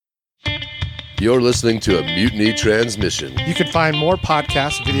You're listening to a Mutiny Transmission. You can find more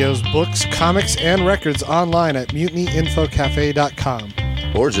podcasts, videos, books, comics, and records online at mutinyinfocafe.com.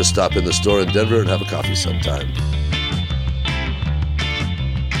 Or just stop in the store in Denver and have a coffee sometime.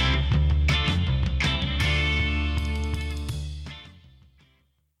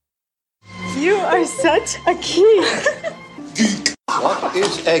 You are such a geek. Geek. What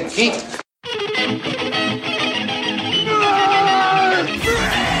is a geek?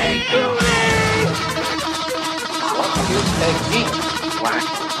 What is a geek? Whack.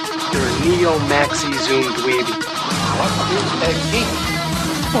 You're a neo-maxi zoom dweeby. What is a geek?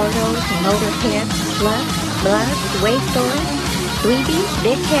 Portals, motorhead, slut, blood, wasteland, dweeby,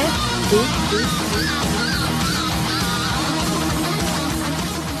 dickhead, geek.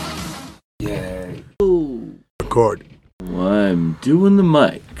 Yay. Record. I'm doing the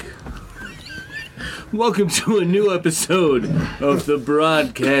mic. Welcome to a new episode of the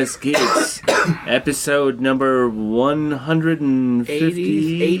Broadcast Geeks. Episode number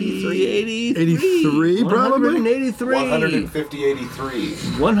 150... 83, probably?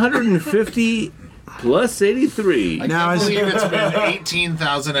 183. 150 plus 83. I can't believe it's been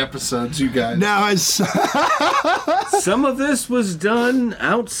 18,000 episodes, you guys. Now, some of this was done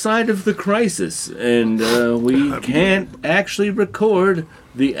outside of the crisis, and we can't actually record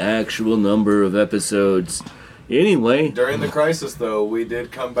the actual number of episodes. Anyway. During the crisis, though, we did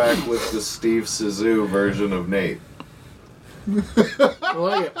come back with the Steve Zissou version of Nate.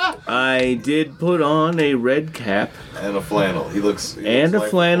 I did put on a red cap. And a flannel. He looks and a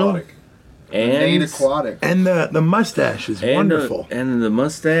flannel. Aquatic. And Nate Aquatic. And the mustache is wonderful. And the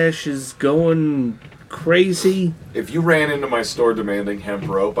mustache is going crazy. If you ran into my store demanding hemp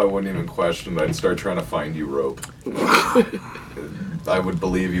rope, I wouldn't even question it. I'd start trying to find you rope. I would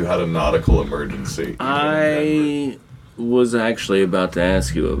believe you had a nautical emergency. I was actually about to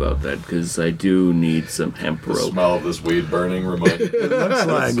ask you about that, because I do need some hemp rope. The smell of this weed burning reminds me. It looks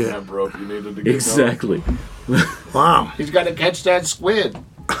like it. Hemp rope you needed to get exactly. Wow. He's got to catch that squid.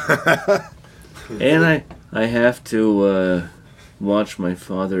 And I have to watch my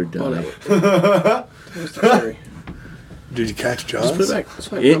father die. Did you catch Jaws?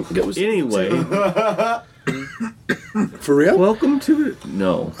 Anyway. For real? Welcome to it.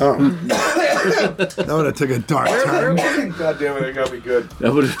 No. Oh. That would have took a dark turn. God damn it, it got me good.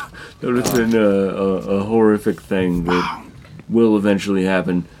 That would have been a horrific thing that will eventually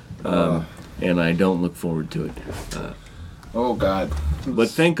happen, and I don't look forward to it. Oh, God. But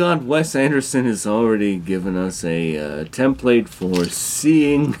thank God Wes Anderson has already given us a template for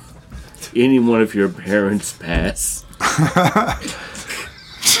seeing any one of your parents pass.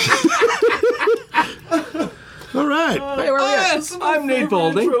 All right. Hey, where are we at? I'm Nate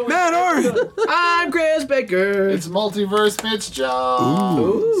Balding. Matt Orr. I'm Chris Baker. It's Multiverse Mitch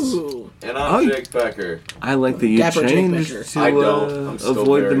Jones. Ooh. And I'm Jake Becker. I like that you Dapper changed Jake to I don't. I'm still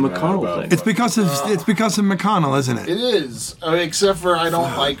avoid the very mad McConnell about thing. It's because of McConnell, isn't it? It is. Except for I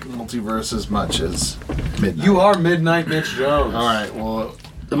don't like Multiverse as much as Midnight. You are Midnight Mitch Jones. All right, well...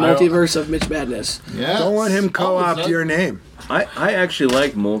 The multiverse of Mitch Madness. Yeah. Don't let him co-opt your name. I actually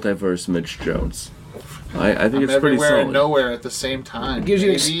like Multiverse Mitch Jones. I think it's pretty everywhere solid. and nowhere at the same time. It gives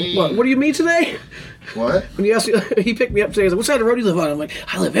you what do you mean today? What? When you asked me, he picked me up today. He's like, "What side of the road do you live on?" I'm like,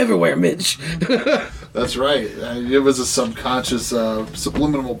 "I live everywhere, Mitch." That's right. It was a subconscious,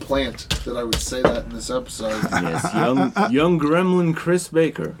 subliminal plant that I would say that in this episode. Yes, young gremlin Chris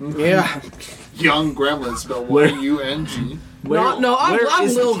Baker. Yeah. Young gremlin, spelled Y-U-N-G. I'm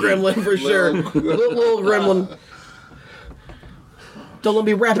Lil Gremlin for sure. Little Gremlin. Don't let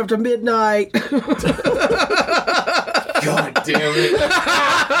me wrap up to midnight. God damn it.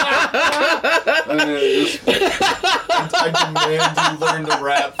 I demand you learn to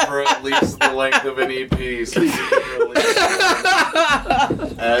rap for at least the length of an EP so you can release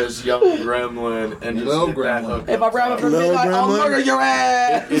it as Young Gremlin and just Lil hit that hook If I up wrap top. up to midnight, I'll murder your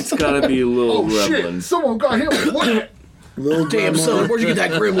ass. It's gotta be Lil Gremlin. Shit, someone got him wet. Damn, son, where'd you get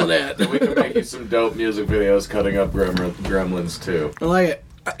that gremlin at? We can make you some dope music videos cutting up gremlins too. I like it.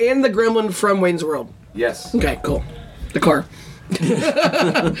 And the gremlin from Wayne's World. Yes. Okay, cool. The car.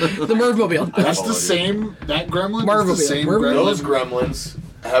 The Mervmobile. That's the same, that gremlin Marvel is the same Marvel. gremlin. Those gremlins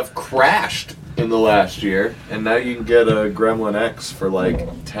have crashed in the last year, and now you can get a Gremlin X for like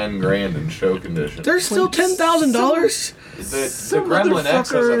 10 grand in show condition. There's still $10,000? The Gremlin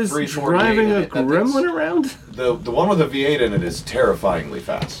X has a 348 driving a in it. gremlin around? The one with a V8 in it is terrifyingly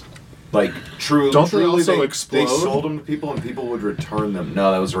fast. Like, truly, Don't they also they explode? sold them to people and people would return them.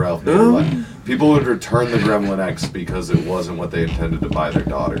 No, that was Ralph Nader. People would return the Gremlin X because it wasn't what they intended to buy their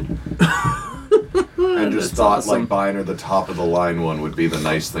daughter. And and just That's thought awesome. like buying her the top of the line one would be the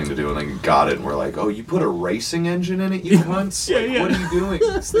nice thing to do, and then got it, and we're like, oh, you put a racing engine in it, you cunts? Yeah. What are you doing?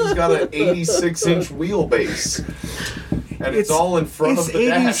 This thing's got an 86-inch wheelbase, and it's all in front It's of the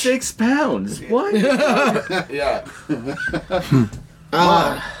dash. 86 pounds. What? Yeah.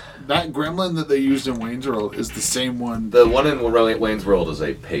 That gremlin that they used in Wayne's World is the same one. The one in Wayne's World is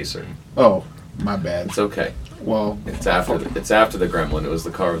a pacer. Oh, my bad. It's okay. Well, It's after the gremlin. It was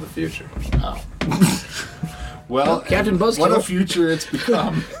the car of the future. oh. Well, Captain Buzzkill. what a future it's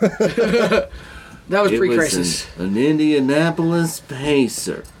become. That was It pre-crisis. was an Indianapolis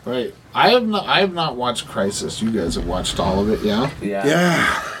Pacer. Right. I have not watched Crisis. You guys have watched all of it, yeah?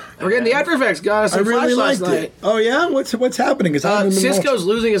 Yeah. We're getting the After Effects. Got us I some really flash liked last night. it. Oh, yeah? What's happening? Because I haven't been watching. Cisco's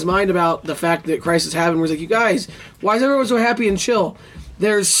losing his mind about the fact that Crisis happened. He's like, you guys, why is everyone so happy and chill?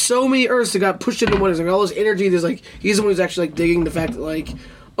 There's so many Earths that got pushed into one. There's like all this energy. There's like, he's the one who's actually like digging the fact that like,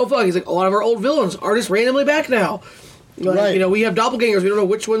 oh fuck, he's like, a lot of our old villains are just randomly back now. Like, Right. You know, we have doppelgangers. We don't know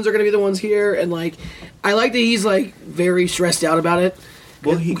which ones are going to be the ones here. And like, I like that he's like very stressed out about it.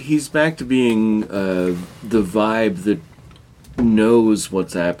 Well, he's back to being the vibe that knows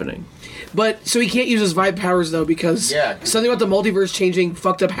what's happening. But so he can't use his vibe powers though because something about the multiverse changing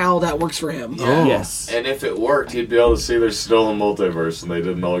fucked up how that works for him. Yeah. Yes. And if it worked, he'd be able to see there's still a multiverse, and they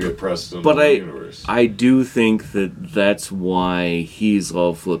didn't all get pressed into But the universe. I do think that that's why he's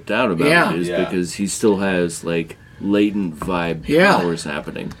all flipped out about it, is Yeah. because he still has like latent vibe Yeah. powers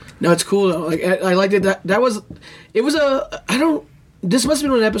happening. No, it's cool though. Like I liked it. That was This must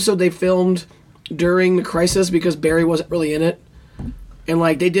have been an episode they filmed during the Crisis because Barry wasn't really in it, and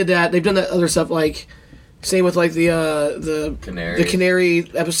like they did that. They've done that other stuff like same with like the Canary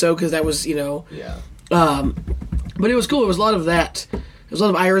episode because that was Yeah. But it was cool. It was a lot of that. There was a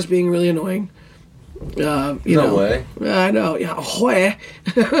lot of Iris being really annoying. No way. I know. Yeah. Ahoy.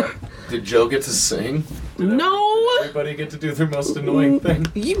 Did Joe get to sing? No. Everybody get to do their most annoying thing.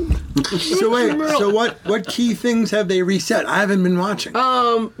 So wait, so what key things have they reset? I haven't been watching.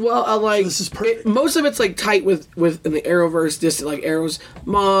 Well, I like this is perfect. most of it's like tight with in the Arrowverse. Just like Arrow's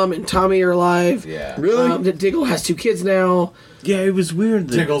mom and Tommy are alive. Yeah. Really? That Diggle has 2 kids now. Yeah, it was weird.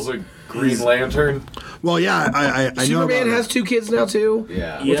 That Tiggle's a Green Lantern. Well, yeah, I know Superman about has 2 kids now too.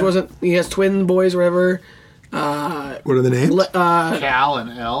 Yeah. Which wasn't. He has twin boys or whatever. What are the names? Cal and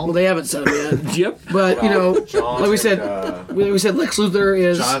Elle. Well, they haven't said them yet. Yep. But John like we said, and, Lex Luthor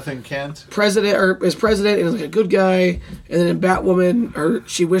is Jonathan Kent. president and is like a good guy. And then in Batwoman,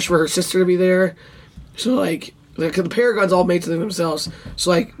 she wished for her sister to be there. So like the Paragons all made something themselves. So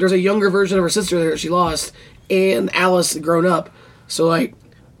like there's a younger version of her sister there that she lost, and Alice had grown up. So like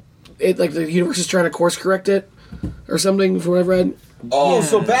it like the universe is trying to course correct it or something from what I've read. Oh,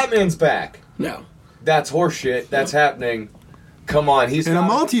 so Batman's back. No. That's horseshit. That's happening. Come on, he's In a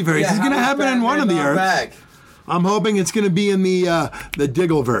multiverse. It's gonna happen in one of the Earths. Back? I'm hoping it's going to be in the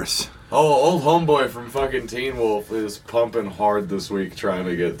Diggleverse. Oh, old homeboy from fucking Teen Wolf is pumping hard this week trying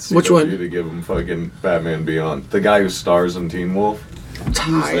to get CW Which one? to give him fucking Batman Beyond. The guy who stars in Teen Wolf.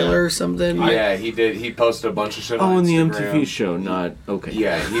 Tyler or something. Yeah, he did. He posted a bunch of shit Oh, on in the Instagram. MTV show, not okay.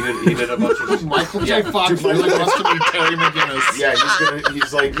 Yeah, he did a bunch of Michael J. Fox really wants to be Terry McGinnis. Yeah,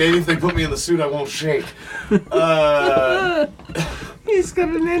 he's like, maybe if they put me in the suit, I won't shake. He's got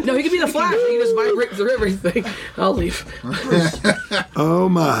an No, he could be the Flash. He can just vibrate through everything. I'll leave. Oh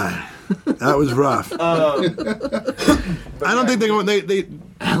my, that was rough. I don't think they're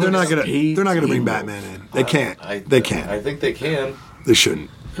not gonna bring Batman in. They can't. They can't. I think they can. They shouldn't.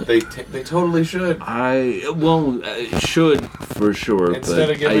 They totally should. Should for sure. Instead but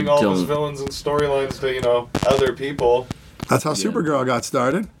of giving I all don't. his villains and storylines to other people That's how Supergirl got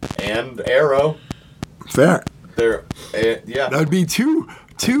started. and Arrow, Fair. they're That would be two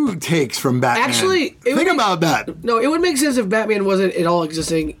takes from Batman. Actually, it think would about that. No, it would make sense if Batman wasn't at all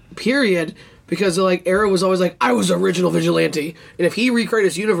existing, period. Because, like, Arrow was always like, I was the original vigilante. And if he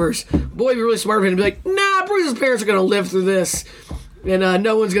recreated his universe, boy, it'd be really smart of him to be like, nah, Bruce's parents are going to live through this. And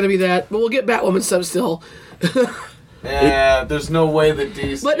no one's going to be that. But we'll get Batwoman stuff still. there's no way that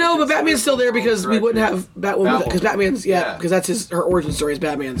DC. But no, but Batman's still there because we wouldn't have Batwoman. Because Batman's, Yeah. because that's her origin story is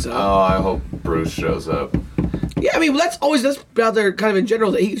Batman, so. Oh, I hope Bruce shows up. Yeah, I mean, that's out there kind of in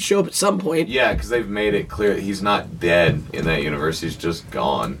general that he could show up at some point. Yeah, because they've made it clear that he's not dead in that universe. He's just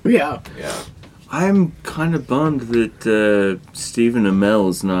gone. Yeah. Yeah. I'm kind of bummed that Stephen Amell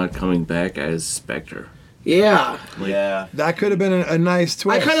is not coming back as Spectre. Yeah. Yeah. That could have been a nice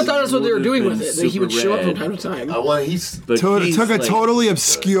twist. I kind of thought that's what they were doing with it. That he would super show up from rad. time to time. Well, he's. But he's took a like- totally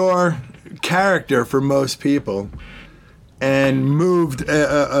obscure character for most people and moved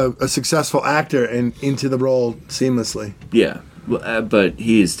a successful actor into the role seamlessly. Yeah, but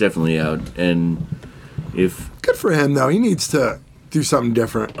he is definitely out, and Good for him, though. He needs to do something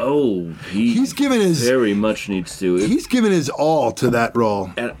different. Oh, he's given his very much needs to. He's given his all to that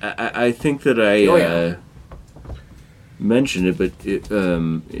role. And I think that I mentioned it, but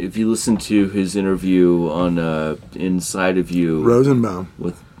if you listen to his interview on Inside of You, Rosenbaum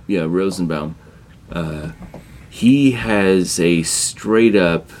Rosenbaum, he has a straight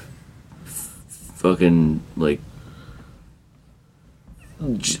up fucking like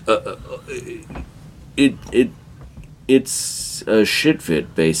it's a shit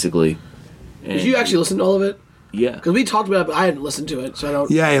fit basically. And did you actually listen to all of it? Yeah, because we talked about it, but I hadn't listened to it, so I don't.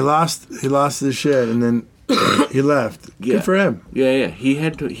 Yeah, he lost his shit, and then he left. Yeah. Good for him. Yeah. He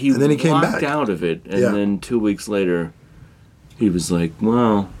had to. And then he came walked back out of it, and then 2 weeks later, he was like,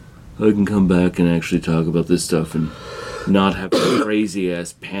 "Well, I can come back and actually talk about this stuff and not have a crazy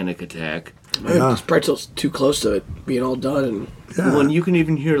ass panic attack." Yeah. Pretzel's too close to it being all done, and well, and you can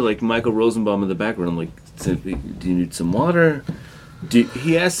even hear like Michael Rosenbaum in the background, like, "Do you need some water?"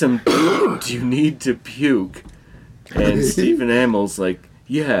 He asked him, "Do you need to puke?" And Stephen Amell's like,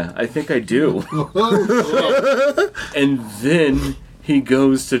 "Yeah, I think I do." And then he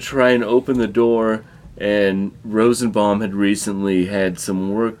goes to try and open the door, and Rosenbaum had recently had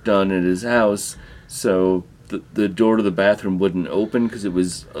some work done at his house, so the door to the bathroom wouldn't open because it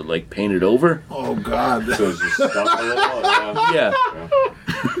was like painted over. Oh God! So it's just stuck a little. Yeah.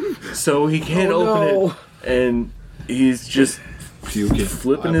 So he can't open it, and he's just puking,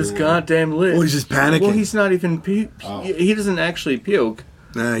 flipping his goddamn lid. Oh, he's just panicking. Well, he's not even he doesn't actually puke.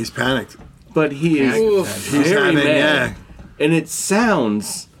 Nah, he's panicked. But he is very mad. Yeah. And it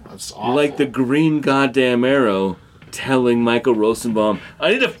sounds like the green goddamn arrow telling Michael Rosenbaum,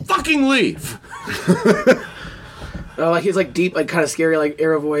 "I need to fucking leave." Like he's like deep, like kind of scary, like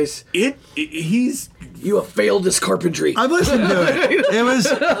arrow voice. He's you have failed this carpentry. I've listened to it. It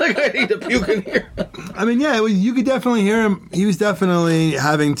was like I need to puke in here. I mean, yeah, you could definitely hear him. He was definitely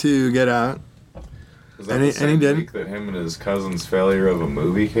having to get out. Was that the same week that him and his cousin's failure of a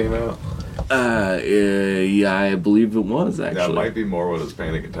movie came out? Yeah, I believe it was actually. That might be more what his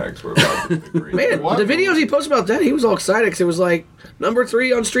panic attacks were about. Man, the videos he posted about that, he was all excited because it was like number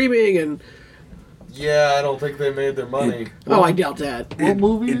 3 on streaming and. Yeah, I don't think they made their money. Oh, I doubt that. What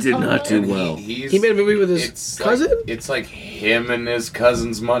movie? It did not do well. He made a movie with his cousin? It's like him and his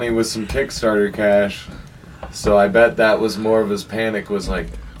cousin's money with some Kickstarter cash. So I bet that was more of his panic, was like,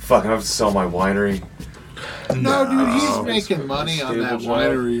 fuck, I have to sell my winery. No, dude, he's making money on that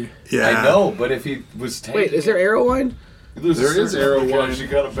winery. Yeah. I know, but if he was taking... Wait, is there Arrow wine? There is Arrow wine. You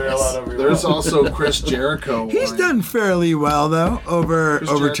gotta bail out of your There's wine. also Chris Jericho. He's done fairly well though over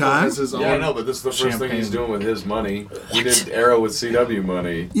time. Yeah, I know, but this is the first thing he's doing with his money. He did Arrow with CW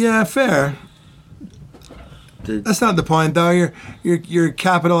money. Yeah, fair. That's not the point, though. You're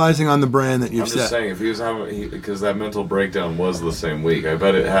capitalizing on the brand that you've I'm set. just saying, if he was having, because that mental breakdown was the same week, I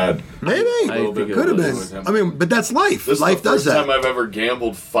bet it had Maybe could have been. I mean, but that's life. This Life is the does first that. time I've ever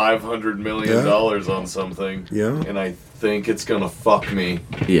gambled $500 million on something. Yeah. And I think it's gonna fuck me.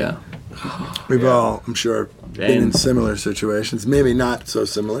 Yeah. We've all, I'm sure, been in similar situations. Maybe not so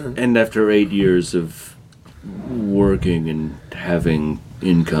similar. And after 8 years of working and having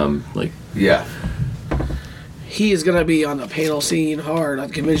income, like yeah. He is gonna be on the panel scene hard, on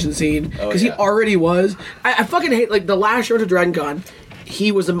the convention scene, because he already was. I fucking hate, like, the last show to Dragon Con,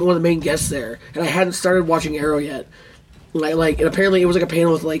 he was one of the main guests there, and I hadn't started watching Arrow yet. Like, and apparently it was like a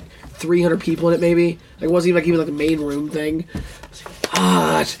panel with like 300 people in it, maybe. Like, it wasn't even like a main room thing. I was like,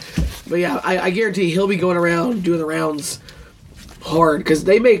 what? But yeah, I guarantee he'll be going around doing the rounds hard, because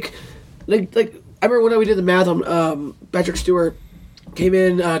they make like I remember when we did the math on Patrick Stewart came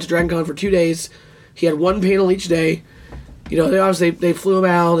in to Dragon Con for 2 days. He had one panel each day. You know, they flew him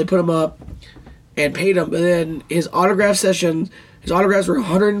out, they put him up, and paid him. But then his autograph session, his autographs were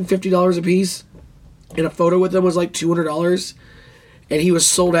 $150 a piece, and a photo with them was like $200. And he was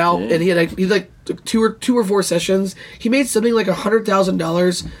sold out. And he had like two or four sessions. He made something like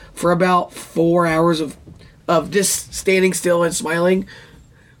 $100,000 for about 4 hours of just standing still and smiling.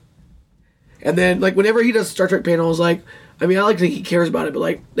 And then, like, whenever he does Star Trek panels, like, I mean, I like to think he cares about it, but,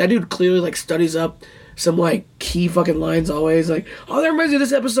 like, that dude clearly, like, studies up some, like, key fucking lines always. Like, oh, that reminds me of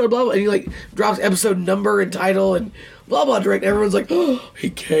this episode, blah, blah. And he, like, drops episode number and title and blah, blah, direct. Everyone's like, oh, he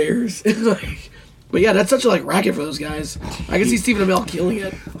cares. Like, but, yeah, that's such a, like, racket for those guys. I can see Stephen Amell killing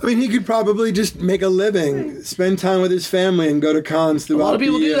it. I mean, he could probably just make a living, spend time with his family, and go to cons throughout the year. A lot of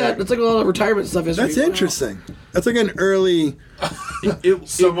people do that. That's like a lot of retirement stuff. That's interesting. That's like an early...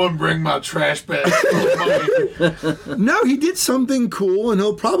 Someone bring my trash bag. No, he did something cool, and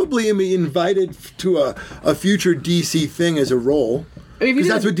he'll probably be invited to a future DC thing as a role. I mean, Because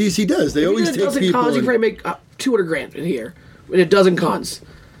that's what DC does. They always if take dozen people. cons, you and- probably make $200,000 in a year. In a dozen cons.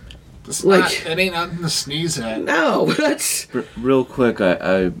 Like, it ain't nothing to sneeze at. No, that's Real quick,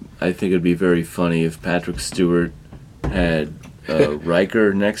 I think it'd be very funny if Patrick Stewart had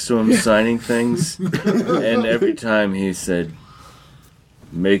Riker next to him signing things, and every time he said,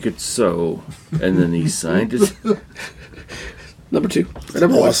 "Make it so," and then he signed it. Number 2. Or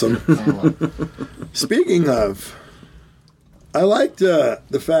number 1. Awesome. Speaking of, I liked the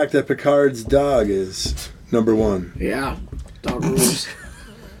fact that Picard's dog is number 1. Yeah. Dog rules.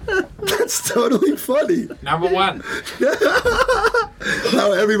 That's totally funny. Number 1.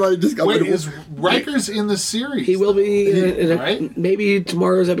 How everybody just got Wait, is Riker's in the series? He will be in right? maybe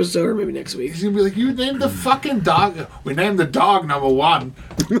tomorrow's episode or maybe next week. He's gonna be like, you named the fucking dog. We named the dog number 1.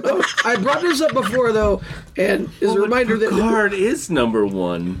 I brought this up before though, and as a reminder that Picard is number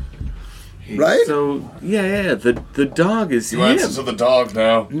 1. Right? So yeah, the dog is You him. answer to the dog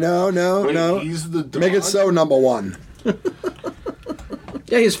now. No. He's the dog. Make it so number 1.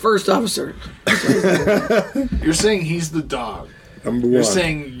 Yeah, he's first officer. You're saying he's the dog. Number 1. You're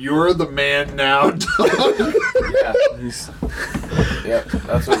saying you're the man now, dog. Yeah,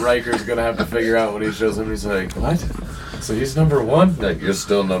 that's what Riker's gonna have to figure out when he shows him. He's like, what? So he's number 1? Like, you're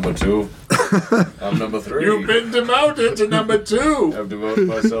still number 2. I'm number 3. You've been demoted to number 2. I've devoted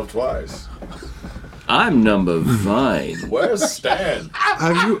myself twice. I'm number 5. Where's Stan?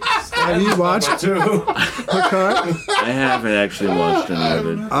 Have you watched Number 2. Picard? I haven't actually watched any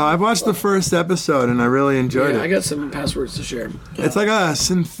of it. I watched the first episode and I really enjoyed Yeah, I it. got some passwords to share. It's like a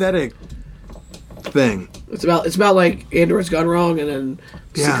synthetic thing. It's about like androids gone wrong and then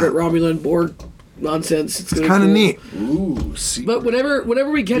Yeah. secret Romulan Borg nonsense. It's Kind of neat. Ooh, see. But whenever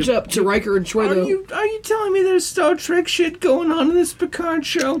we catch up to Riker and Troy, Are though, you telling me there's Star Trek shit going on in this Picard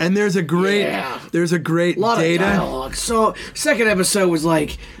show? And there's a great Yeah. a lot data. of dialogue. So second episode was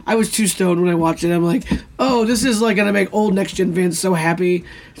like I was too stoned when I watched it. I'm like, oh, this is like gonna make old next gen fans so happy.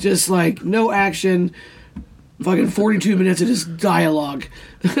 Just like no action, fucking 42 minutes of just dialogue.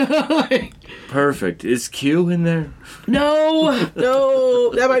 Like, Perfect. Is Q in there? no,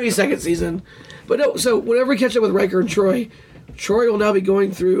 that might be second season. But no, so whenever we catch up with Riker and Troy will now be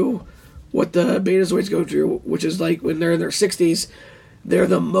going through what the Betazoids go through, which is like when they're in their 60s, they're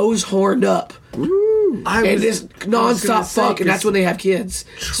the most horned up. And it's nonstop fuck, and that's when they have kids.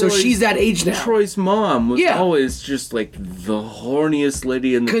 So she's that age now. Troy's mom was Yeah. always just like the horniest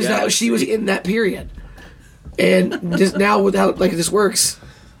lady in the Because galaxy. she was in that period. And just now, without, like, this works.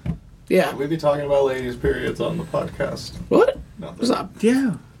 Yeah. We be talking about ladies' periods on the podcast. What? Nothing. What's up?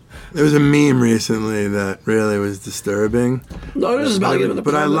 Yeah. There was a meme recently that really was disturbing. No, this is about getting the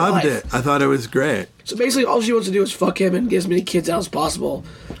But I prime of loved life. it. I thought it was great. So basically, all she wants to do is fuck him and get as many kids out as possible.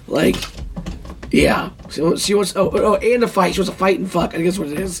 Like, yeah. She wants and to fight. She wants to fight and fuck. I guess what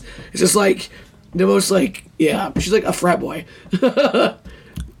it is. It's just like the most like, yeah. She's like a frat boy.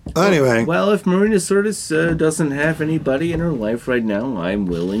 Anyway, Well, if Marina Sirtis doesn't have anybody in her life right now, I'm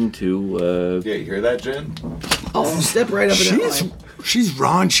willing to. Yeah, you hear that, Jen? I'll step right up in that line. she's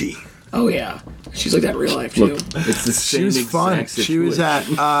raunchy. Oh yeah, she's like that in real life too. Look, it's the same She was exact fun. She was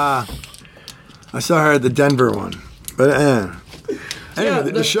situation. at. I saw her at the Denver one, but anyway, Yeah,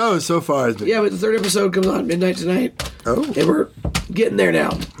 the show so far has been. Yeah, but the third episode comes on midnight tonight. Oh. And we're getting there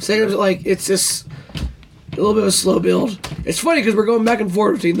now. Second episode, like, it's just a little bit of a slow build. It's funny because we're going back and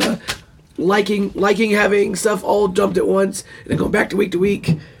forth between the liking having stuff all dumped at once and then going back to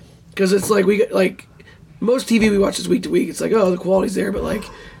week. Because it's like, we get, like, most TV we watch is week to week. It's like, oh, the quality's there, but, like,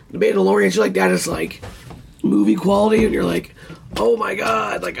 The Mandalorian, shit like that is, like, movie quality, and you're like, oh my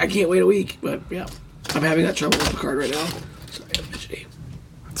god, like, I can't wait a week. But, yeah, I'm having that trouble with Picard right now. Sorry, I'm fidgety.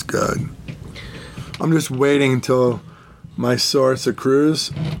 It's good. I'm just waiting until my source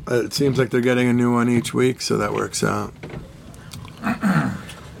accrues. It seems like they're getting a new one each week, so that works out.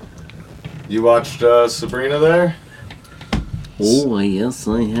 You watched Sabrina there? Oh, yes,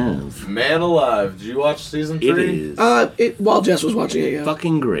 I have. Man Alive. Did you watch season 3? It is While Jess was watching it, yeah.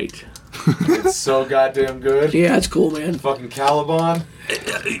 fucking great. It's so goddamn good. Yeah, it's cool, man. Fucking Caliban.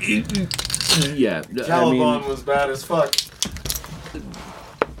 Yeah, Caliban was bad as fuck.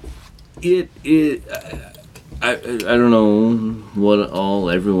 I don't know what all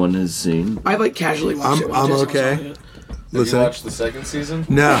everyone has seen. I like casually watched it. while I'm Jess was okay. watching it. Have Listen. you watched the second season?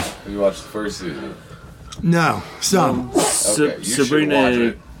 No. Have you watched the first season? No, some. Okay, you should watch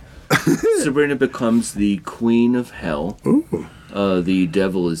it. Sabrina becomes the queen of hell. Ooh. The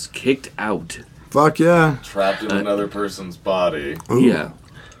devil is kicked out. Fuck yeah. Trapped in another person's body. Ooh. Yeah.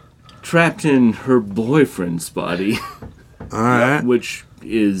 Trapped in her boyfriend's body, All right. which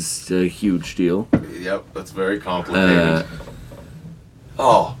is a huge deal. Yep, that's very complicated.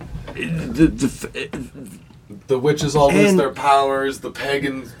 Oh, the witches all lose And- their powers. The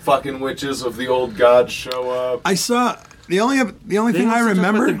pagan fucking witches of the old gods show up. I saw the only They thing I also talk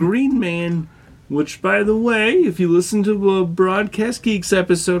remember. about the Green Man, which, by the way, if you listen to a Broadcast Geeks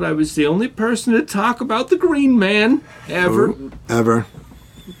episode, I was the only person to talk about the Green Man ever. Ever.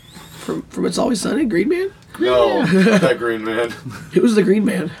 From It's Always Sunny, Green Man? No, not that Green Man. Who was the Green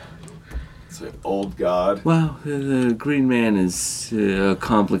Man? It's an old god. Well, the Green Man is a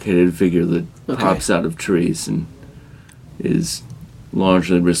complicated figure that pops out of trees and is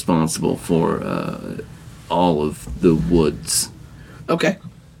largely responsible for all of the woods. Okay.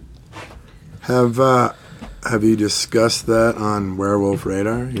 Have you discussed that on Werewolf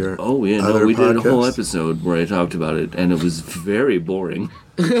Radar? Your Oh yeah, no, other we did a whole podcast? episode where I talked about it, and it was very boring.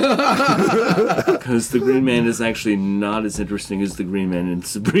 Because the Green Man is actually not as interesting as the Green Man in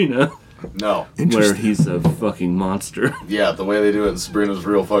Sabrina, No. where he's a fucking monster. Yeah, the way they do it in Sabrina's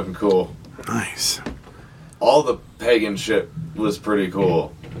real fucking cool. Nice. All the pagan shit was pretty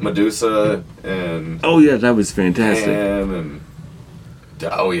cool. Medusa and Oh yeah, that was fantastic. Pan and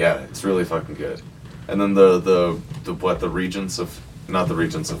oh yeah, it's really fucking good. And then the regents of not the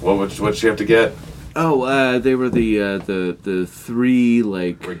regents of what she have to get? Oh, they were the three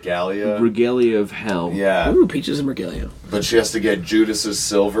like regalia of hell. Yeah. Ooh, peaches and regalia. But she has to get Judas's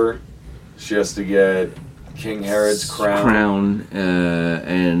silver. She has to get King Herod's crown.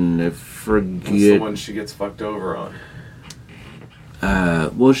 And I That's the forget. one she gets fucked over on.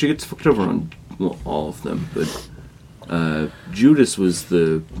 Well, she gets fucked over on all of them, but Judas was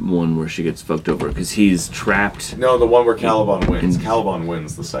the one where she gets fucked over because he's trapped. No, the one where Caliban wins. Caliban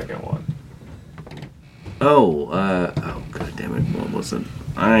wins the second one. Oh, god damn it! What was it?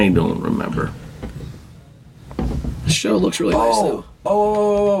 I don't remember. The show looks really nice though.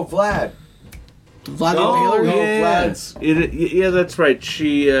 Oh, Vlad. Vlad No, the Impaler? no, Yeah, Vlad's. yeah, that's right.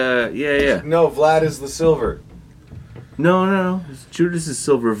 She, yeah. No, Vlad is the silver. No, it's Judas's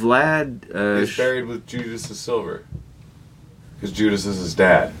silver. Vlad, He's buried with Judas's silver. Because Judas is his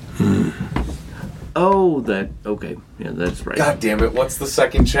dad. okay, yeah, that's right. God damn it! What's the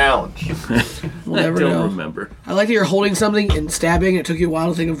second challenge? We'll I never don't know. remember. I like that you're holding something and stabbing. It took you a while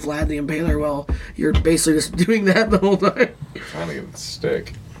to think of Vlad the Impaler. Well, you're basically just doing that the whole time. Trying to get the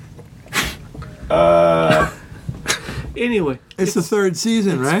stick. Anyway, It's the third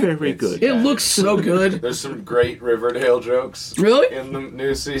season, right? very good. It looks so good. There's some great Riverdale jokes. Really? In the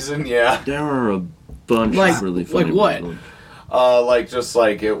new season, yeah. There are a bunch Like- of really funny like what? ones.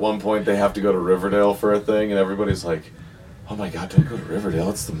 Like at one point they have to go to Riverdale for a thing, and everybody's like, "Oh my God, don't go to Riverdale!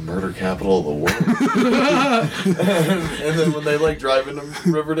 It's the murder capital of the world." and then when they like drive into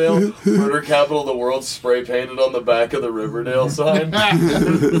Riverdale, "Murder capital of the world" spray painted on the back of the Riverdale sign.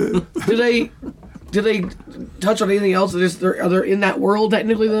 Did they touch on anything else? Are they in that world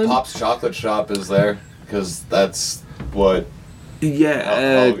technically then? Pop's Chocolate Shop is there because that's what.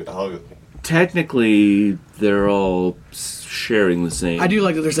 Yeah, how- technically they're all sharing the same. I do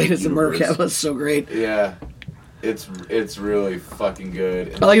like that they're saying it's the murder universe. capital. It's so great. yeah, it's really fucking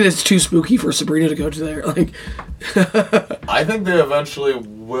good. I like that it's too spooky for Sabrina to go to there. Like, I think they eventually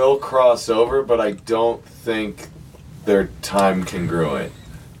will cross over, but I don't think they're time congruent.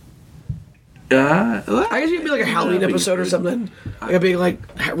 I guess it'd be like a Halloween episode or something. Like a big like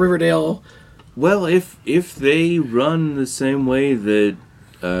Riverdale. Well, if they run the same way that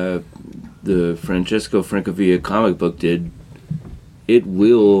the Francesco Francavilla comic book did,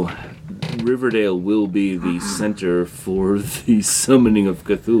 Riverdale will be the center for the summoning of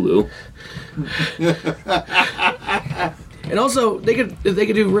Cthulhu. And also, they could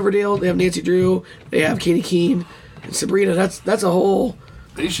do Riverdale. They have Nancy Drew. They have Katie Keene and Sabrina. That's a whole.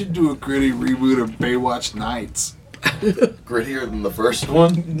 They should do a gritty reboot of Baywatch Nights. Grittier than the first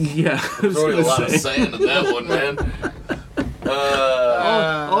one. Yeah, There's already a lot of sand in that one, man.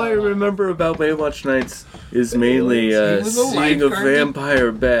 All I remember about Baywatch Nights is mainly was a seeing a lifeguard.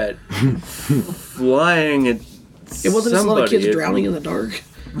 vampire bat flying at It wasn't just a lot of kids somebody. drowning in the dark.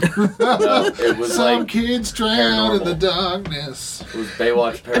 No, it was Some like kids drown in the paranormal. darkness. It was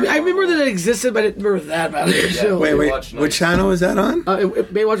Baywatch Paranormal. I remember that it existed, but I didn't remember that about it. Yeah, So, Wait, Baywatch what Nights. channel is that on?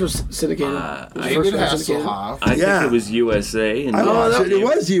 Baywatch was syndicated. It was the David first one syndicated. Hasselhoff. I Yeah. think it was USA. And I watched it. It David-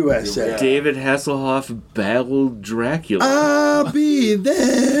 was USA. David Hasselhoff battled Dracula. I'll be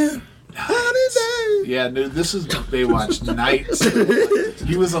there. Holiday. Yeah, no, this is Baywatch Nights.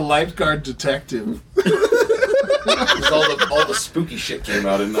 He was a lifeguard detective. Because all the spooky shit came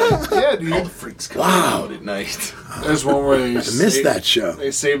out at night. Yeah, All dude. the freaks come out at night. There's one where they I missed that show.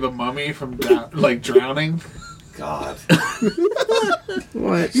 They save a mummy from drowning. God.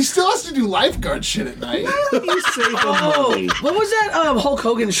 What? He still has to do lifeguard shit at night. You say the Oh, money. what was that Hulk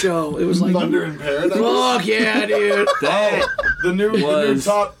Hogan show? It was like Thunder in Paradise. Fuck yeah, dude. That the new Was-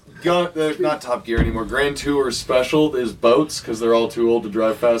 Top Gun, not Top Gear anymore. Grand Tour special is boats because they're all too old to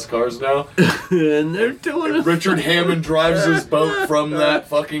drive fast cars now. And they're doing a Richard Hammond drives his boat from that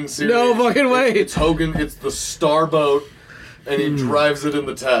fucking series. No fucking way. It's Hogan. It's the Star Boat, and he drives it in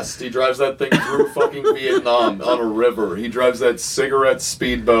the test. He drives that thing through fucking Vietnam on a river. He drives that cigarette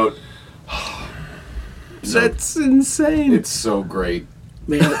speedboat. That's insane. It's so great.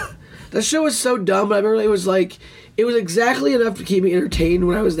 Man, that show was so dumb, but I remember it was exactly enough to keep me entertained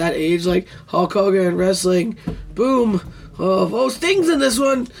when I was that age. Like Hulk Hogan wrestling, boom. Oh, Sting's in this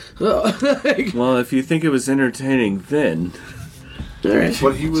one. Like, Well, if you think it was entertaining then, all right.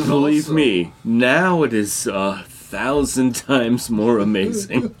 But he was believe also, me, now it is 1,000 times more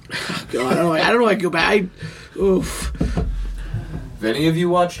amazing. God, I don't know. I go back. Oof. Have any of you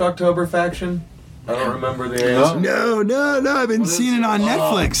watched October Faction? I don't remember the answer. No. I've been seeing it on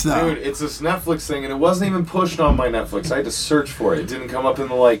Netflix though. Dude, it's this Netflix thing, and it wasn't even pushed on my Netflix. I had to search for it. It didn't come up in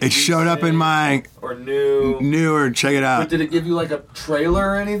the like. It showed up in my or new. newer. Check it But out. did it give you like a trailer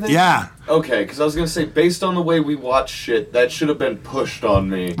or anything? Yeah. Okay, because I was gonna say, based on the way we watch shit, that should have been pushed on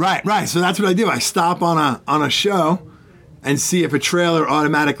me. Right. So that's what I do. I stop on a show and see if a trailer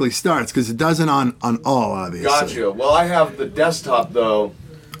automatically starts because it doesn't on all, obviously. Gotcha. Well, I have the desktop though,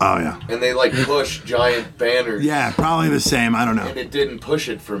 Oh yeah. and they like push giant banners. Yeah, probably the same. I don't know. And it didn't push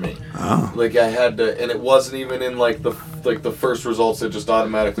it for me. Oh. Like I had to, and it wasn't even in like the first results. It just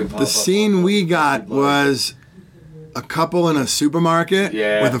automatically popped The up. scene we got was a couple in a supermarket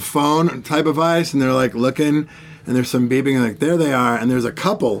Yeah. with a phone type of device, and they're like looking, and there's some beeping, and like there they are, and there's a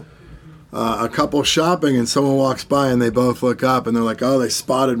couple shopping, and someone walks by, and they both look up, and they're like, oh, they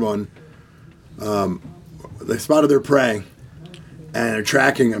spotted one. They spotted their prey, and they're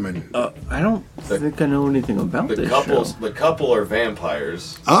tracking them, and I don't think I know anything about The this couples, show. the couple are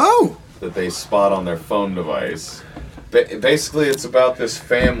vampires oh, that they spot on their phone device. Basically, it's about this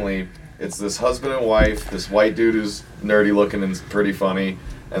family. It's this husband and wife, this white dude who's nerdy looking and pretty funny,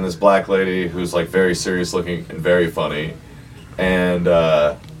 and this black lady who's like very serious looking and very funny. And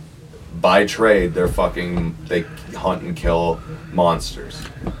by trade, they hunt and kill monsters.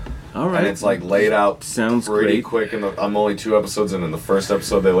 All right. And it's like laid out Sounds pretty great. quick. I'm only 2 episodes in. In the first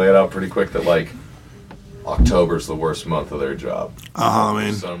episode, they lay it out pretty quick that like October's the worst month of their job.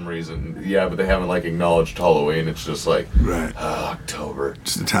 Halloween. For some reason. Yeah, but they haven't like acknowledged Halloween. It's just like Right. October.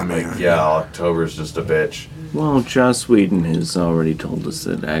 Just the time of year. Yeah, October's just a bitch. Well, Joss Whedon has already told us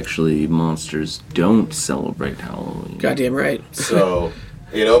that actually monsters don't celebrate Halloween. Goddamn right. So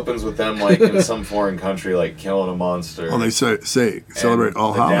it opens with them like in some foreign country like killing a monster. Well, they say celebrate And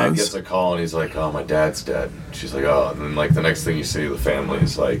All the dad Hallows. gets a call and he's like, "Oh, my dad's dead." She's like, "Oh," and then like the next thing you see, the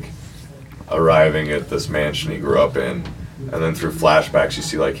family's like arriving at this mansion he grew up in, and then through flashbacks you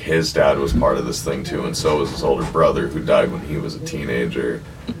see like his dad was part of this thing too, and so was his older brother who died when he was a teenager,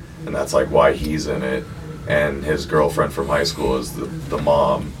 and that's like why he's in it. And his girlfriend from high school is the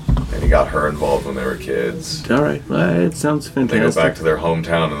mom, and he got her involved when they were kids. All right. It sounds They go fantastic. back to their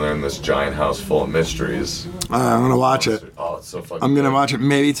hometown and they're in this giant house full of mysteries. I'm gonna watch it. Oh, it's so fucking I'm gonna good. watch it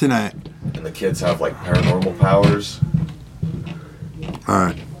maybe tonight. And the kids have like paranormal powers. All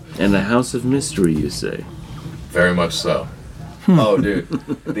right. And a house of mystery, you say? Very much so. Oh, dude.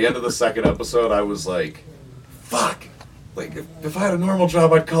 At the end of the second episode, I was like, fuck. Like, if I had a normal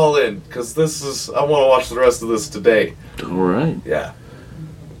job, I'd call in. Because I want to watch the rest of this today. All right. Yeah.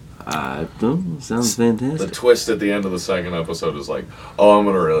 Sounds The fantastic. twist at the end of the second episode is like, oh, I'm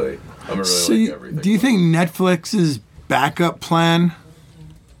gonna really So, like everything. do you think Netflix's backup plan,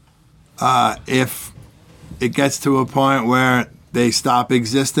 if it gets to a point where they stop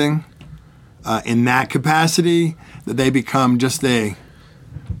existing in that capacity, that they become just a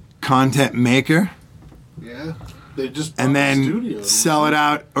content maker Yeah. They just and bought the then studio. sell it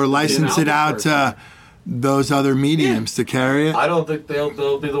out or license it out to those other mediums to carry it? I don't think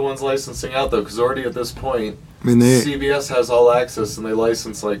they'll be the ones licensing out though, because already at this point, I mean, CBS has all access and they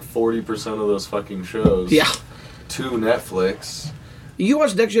license like 40% of those fucking shows. Yeah. To Netflix. You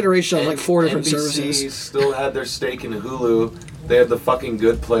watch Next Generation on like 4 different NBC services. still had their stake in Hulu. They had the fucking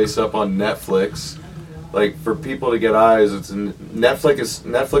Good Place up on Netflix. Like for people to get eyes,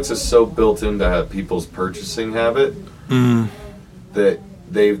 Netflix is so built into people's purchasing habit that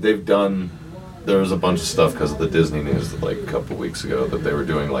they've done. There was a bunch of stuff because of the Disney news like a couple weeks ago that they were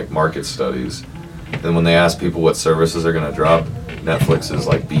doing like market studies. And when they ask people what services are going to drop, Netflix is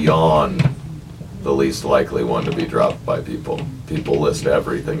like beyond the least likely one to be dropped by people. People list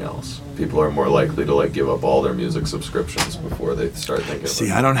everything else. People are more likely to like give up all their music subscriptions before they start thinking.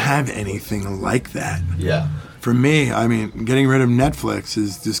 See, I don't have anything like that. Yeah. For me, I mean, getting rid of Netflix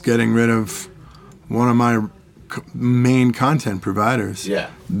is just getting rid of one of my main content providers. Yeah.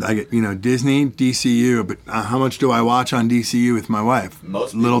 I get, Disney, DCU, but how much do I watch on DCU with my wife?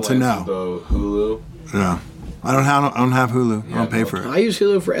 Most little to people no. answer the Hulu. No. I don't have Hulu. I don't pay for it. I use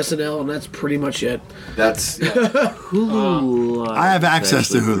Hulu for SNL, and that's pretty much it. That's Hulu. I have access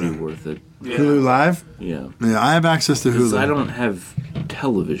to actually Hulu. pretty worth it. Yeah. Hulu Live? Yeah. Yeah, I have access to Hulu. I don't have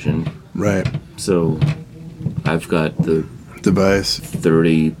television. Right. So I've got the device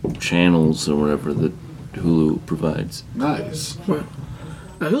 30 channels or whatever that Hulu provides. Nice. Now,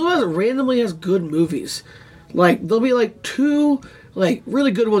 Hulu randomly has good movies. Like, there'll be like 2 like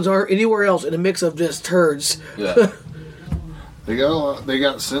really good ones aren't anywhere else in a mix of just turds. Yeah. They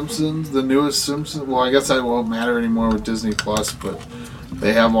got Simpsons, the newest Simpsons. Well, I guess that won't matter anymore with Disney Plus, but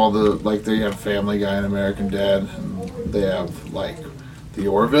they have all the they have Family Guy and American Dad, and they have like the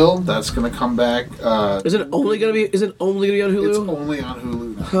Orville that's gonna come back. Is it only gonna be on Hulu? It's only on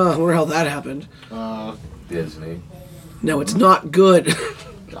Hulu now. Huh, I wonder how that happened. Disney. No, it's not good.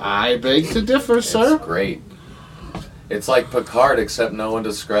 I beg to differ, sir. It's great. It's like Picard, except no one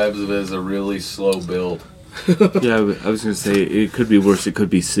describes it as a really slow build. Yeah, I was going to say, it could be worse. It could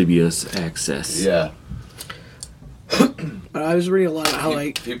be CBS Access. Yeah. I was reading a lot about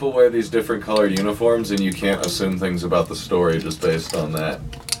how people wear these different colored uniforms, and you can't assume things about the story just based on that.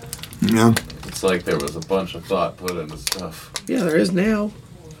 Yeah. It's like there was a bunch of thought put into stuff. Yeah, there is now.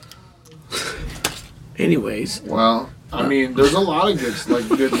 Anyways. Well, I mean, there's a lot of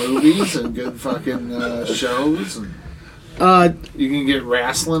good movies and good fucking shows. And you can get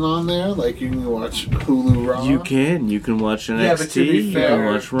wrestling on there. Like, you can watch Hulu Raw. You can watch NXT. Yeah, but to be you fair- can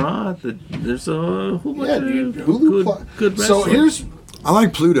watch Raw. There's a whole bunch of Hulu good So wrestling. I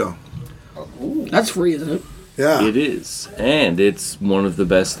like Pluto. That's free, isn't it? Yeah. It is. And it's one of the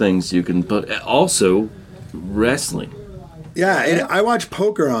best things you can put. Also, wrestling. Yeah, and I watch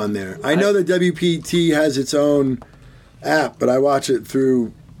poker on there. I know that WPT has its own app, but I watch it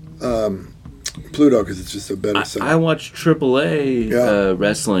through Pluto because it's just a better site. I watch AAA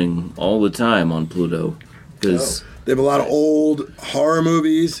wrestling all the time on Pluto. Because they have a lot of old horror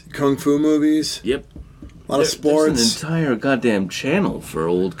movies, kung fu movies. Yep. A lot of sports. There's an entire goddamn channel for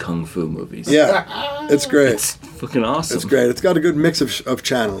old kung fu movies. Yeah, it's great. It's fucking awesome. It's great. It's got a good mix of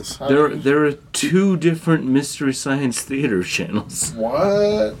channels. There are 2 different Mystery Science Theater channels.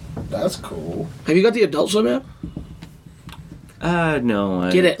 What? That's cool. Have you got the Adult Swim app? No.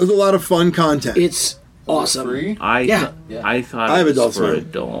 Get it. There's a lot of fun content. It's awesome. I thought I have it was Adult for Swim.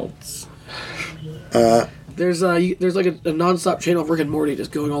 adults. There's like a non-stop channel of Rick and Morty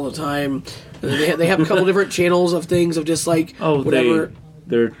just going all the time. And then they have a couple different channels of things of just like whatever.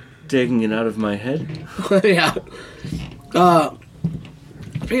 They're taking it out of my head. Yeah.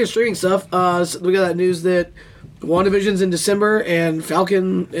 Speaking of streaming stuff, so we got that news that WandaVision's in December and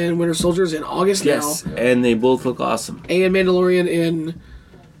Falcon and Winter Soldier's in August Yes, now. and they both look awesome. And Mandalorian in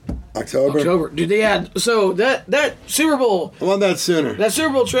October. Dude, they had that Super Bowl. I want that sooner. That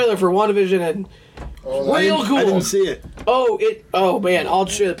Super Bowl trailer for WandaVision and real cool. I didn't see it. Oh man, I'll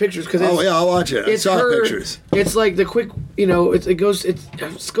show you the pictures because I'll watch it. I It's saw her, pictures. It's like the quick, it goes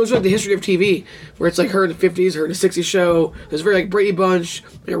through like the history of TV, where it's like her in the 50s, her in the 60s show. There's very like Brady Bunch,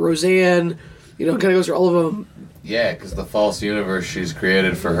 Roseanne, kind of goes through all of them. Yeah, because the false universe she's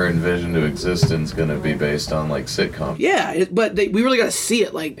created for her envision to existence is going to be based on like sitcom. Yeah, but we really got to see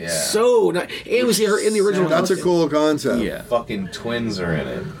it and we see her in the original. That's a costume. cool concept. Yeah, fucking twins are in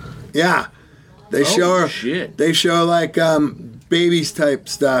it. Yeah, they show her. Shit. They show like babies type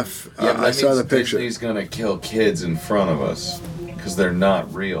stuff. Yeah, but I saw the picture. Disney's going to kill kids in front of us because they're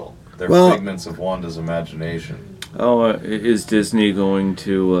not real. They're Well- figments of Wanda's imagination. Oh, is Disney going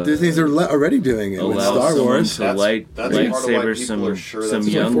to Disney's already doing it with allow Star someone Wars. to light That's part of why lightsaber people are sure some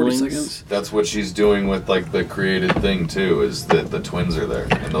that's like 40 younglings? seconds. That's what she's doing with like the created thing too. Is that the twins are there,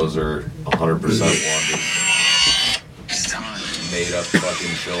 and those are 100% Wanda's made up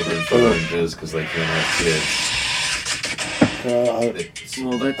fucking children for their jizz because they can't have kids.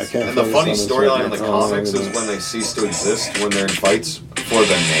 Well, that's can't And the focus funny on this storyline in right the now. comics is when they cease to exist when they're in fights for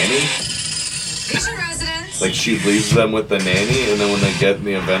the nanny. Like she leaves them with the nanny, and then when they get in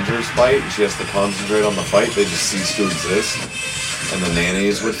the Avengers fight, and she has to concentrate on the fight, they just cease to exist. And the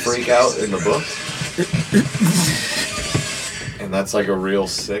nannies would freak out in the book. And that's like a real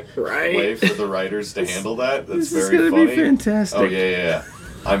sick way for the writers to handle that. That's This is very gonna funny. be fantastic. Oh yeah.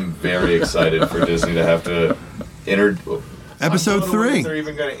 I'm very excited for Disney to have to Episode 3. They're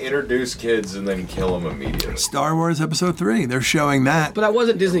even going to introduce kids and then kill them immediately. Star Wars Episode 3. They're showing that. But that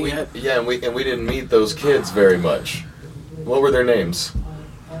wasn't Disney yet. Yeah, and we didn't meet those kids very much. What were their names?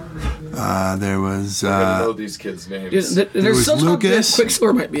 There was. I don't know these kids' names. There's still talk that Lucas.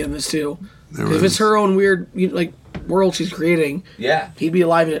 Quicksilver might be in this too. There If it's was- her own weird world she's creating, Yeah. he'd be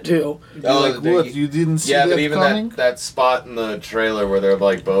alive in it too. What, you didn't see Yeah, that but even coming? that spot in the trailer where they're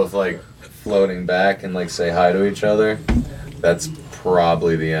both floating back and say hi to each other, that's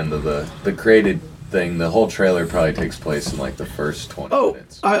probably the end of the created thing. The whole trailer probably takes place in the first 20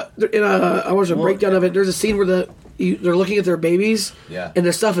 minutes. I watched a breakdown of it. There's a scene where they're looking at their babies, Yeah. and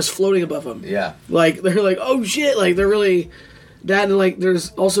their stuff is floating above them. Yeah. They're like, oh shit! They're really that, and there's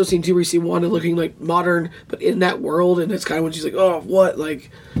also a scene too where you see Wanda looking modern, but in that world, and it's kind of when she's like, oh, what?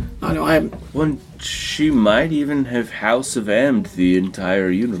 I know Well, she might even have House of M'd the entire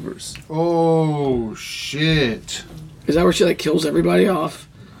universe. Oh, shit. Is that where she kills everybody off?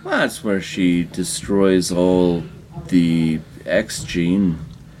 Well, that's where she destroys all the X gene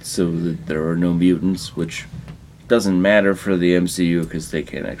so that there are no mutants, which doesn't matter for the MCU because they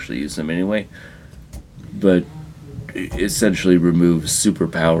can't actually use them anyway. But it essentially removes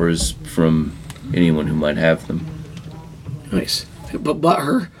superpowers from anyone who might have them. Nice. But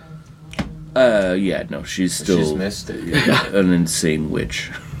her? Yeah, no, she's Mystic. an insane witch.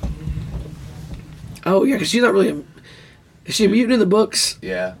 Oh yeah, because she's not really. Is she a mutant in the books?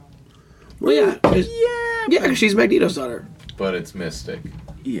 Yeah. Well, yeah. Yeah, because she's Magneto's daughter. But it's Mystic.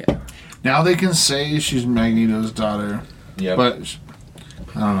 Yeah. Now they can say she's Magneto's daughter. Yep. But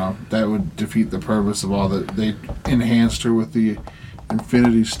I don't know. That would defeat the purpose of all that. They enhanced her with the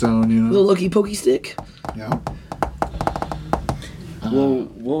Infinity Stone, The Loki pokey stick. Yeah. Well,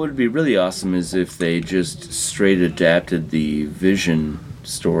 what would be really awesome is if they just straight adapted the Vision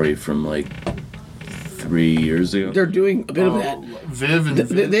story from 3 years ago. They're doing a bit of that. Viv and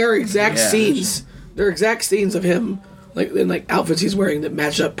They're exact Yeah. scenes. They're exact scenes of him, in outfits he's wearing that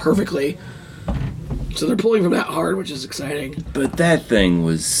match up perfectly. So they're pulling from that hard, which is exciting. But that thing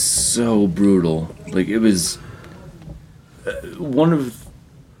was so brutal. It was one of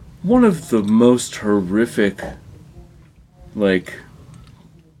the most horrific,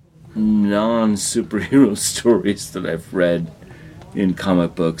 non-superhero stories that I've read in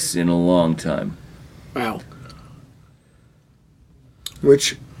comic books in a long time. Wow.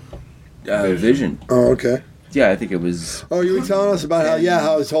 Which? Vision. Oh, okay. Yeah, I think it was. Oh, you were telling us about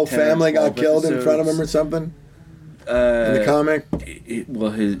how his whole 10 or family got 12 killed in front of him or episodes. something? In the comic?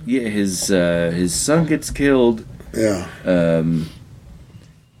 His son gets killed. Yeah.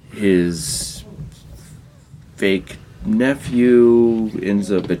 His fake nephew ends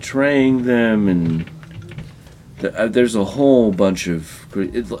up betraying them, and there's a whole bunch of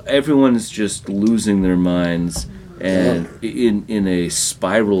everyone's just losing their minds and in a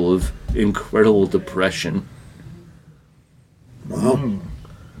spiral of incredible depression. Wow.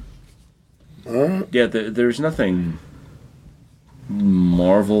 Yeah, there's nothing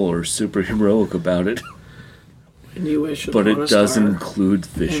Marvel or superheroic about it. And you wish. But it does star. include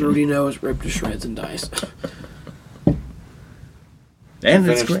And Vision. Rudy knows ripped to shreds and dies. And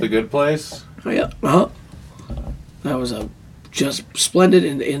it's Finish great. The Good Place. Oh yeah. Uh-huh. That was a just splendid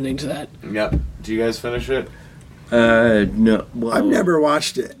ending to that. Yep. Do you guys finish it? No. Well, I've never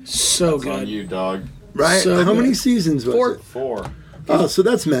watched it. So It's on good. you, dog. Right? So How good. many seasons was 4. it? 4. Oh, so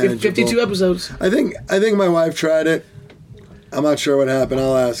that's manageable. 52 episodes. I think my wife tried it. I'm not sure what happened.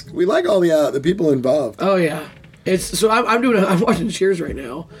 I'll ask. We like all the people involved. Oh yeah. It's so I'm watching Cheers right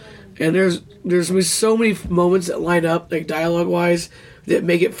now, and there's gonna be so many moments that line up dialogue wise that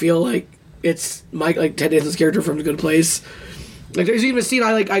make it feel like it's Ted Danson's character from The Good Place. There's even a scene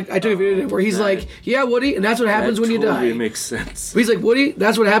I took a video where he's like, "Yeah, Woody," and that's what happens when you totally die. makes sense. He's like, "Woody,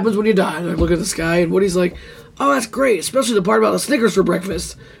 that's what happens when you die." And I look at the sky, and Woody's like, "Oh, that's great, especially the part about the Snickers for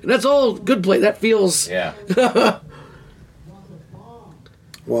breakfast." And that's all Good Place. That feels. Yeah.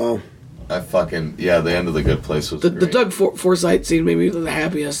 Wow. The end of The Good Place was The great. Doug Forsythe scene made me the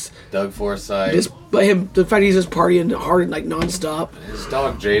happiest. Doug Forsythe. The fact he's just partying hard and nonstop. His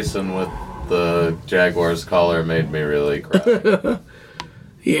dog Jason with the Jaguars collar made me really cry.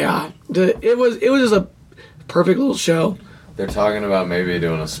 Yeah, it was just a perfect little show. They're talking about maybe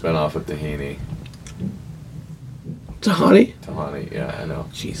doing a spinoff with Tahini. Tahani? Yeah, I know.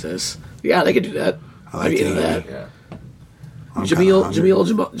 Jesus. Yeah, they could do that. I'd be into that. Yeah. Jamal.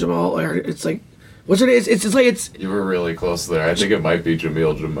 It's like, what's her name? It's You were really close there. I think it might be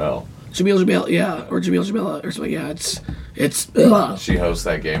Jamil Jamel. Jamil, yeah, or Jamil Jamela or something. Yeah, it's. Ugh. She hosts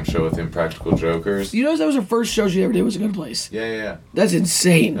that game show with Impractical Jokers. You know that was her first show she ever did. Was A Good Place. Yeah. That's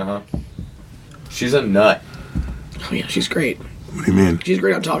insane. Uh huh. She's a nut. Oh yeah, she's great. What do you mean? She's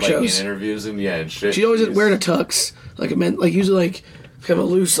great on talk Like shows. in interviews and yeah, and shit. She's always wearing a tux, like a men, like usually like kind of a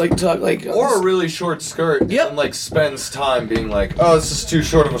loose like tux, like or a really short skirt. Yep. And like spends time being like, oh, this is too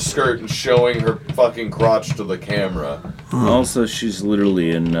short of a skirt, and showing her fucking crotch to the camera. Also, she's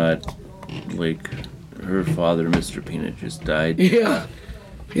literally a nut. Like, her father, Mr. Peanut, just died. Yeah.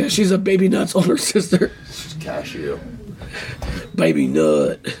 Yeah, she's a baby nut's older sister. She's Cashew. Baby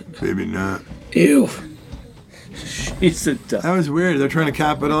nut. Baby nut. Ew. She's a duck. That was weird. They're trying to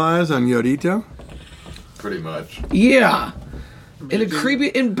capitalize on Yorito? Pretty much. Yeah. And a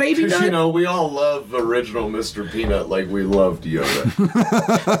creepy and baby Because, nut. you know, we all love original Mr. Peanut like we loved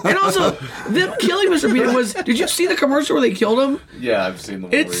Yoda. And also, them killing Mr. Peanut was. Did you see the commercial where they killed him? Yeah, I've seen the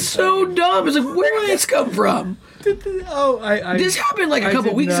one. It's so dumb. It's like, where did this come from? This happened like a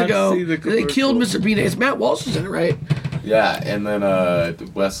couple weeks ago. They killed Mr. Peanut. It's Matt Walsh is in it, right? Yeah, and then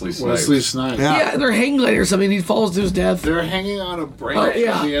Wesley Snipes. Wesley Snipes. Yeah, they're hanging gliding or something. And he falls to his death. They're hanging on a branch Oh,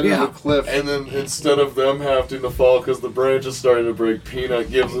 yeah, at the end yeah. of the cliff. And then instead of them having to fall because the branch is starting to break,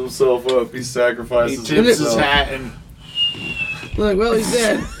 Peanut gives himself up. He He sacrifices tips his himself. hat and Like, well, he's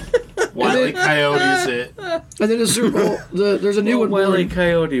dead. Wile E. then- Coyote's it. And then the Super Bowl, there's a new one. Wile E. born.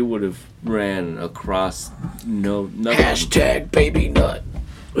 Coyote would have ran across nothing. Hashtag baby nut.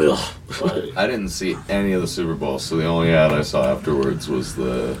 Ugh. I didn't see any of the Super Bowl, so the only ad I saw afterwards was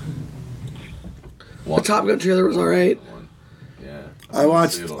the The Top Gun trailer was alright. Yeah. I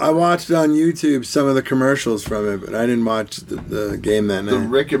watched on YouTube some of the commercials from it, but I didn't watch the game that The night.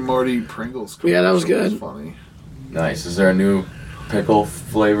 Rick and Morty Pringles. Yeah, that was commercial good. Funny. Nice. Is there a new pickle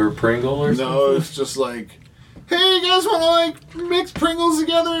flavor Pringle or something? No, it's just like, hey, you guys want to like mix Pringles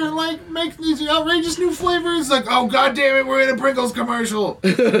together and like make these outrageous new flavors? Like, oh god damn it, we're in a Pringles commercial.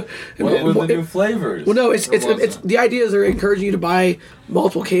 What were the new flavors? Well, no, it's the idea is they're encouraging you to buy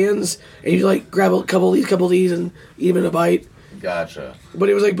multiple cans and you like grab a couple of these, and eat them in a bite. Gotcha. But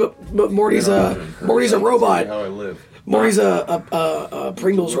it was like, but Morty's a robot. How I live. Morty's a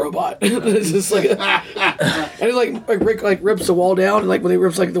Pringles robot. It's just like, and it's like Rick rips the wall down, and like when he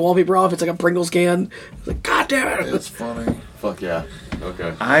rips like the wallpaper off, it's like a Pringles can. It's like, god damn it! It's funny. Fuck yeah.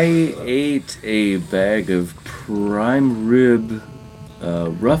 Okay. I ate a bag of prime rib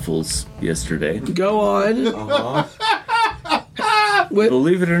Ruffles yesterday. Go on.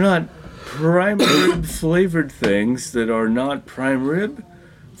 Believe it or not, prime rib flavored things that are not prime rib,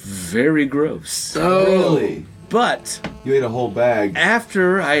 very gross. Oh. Really? But You ate a whole bag.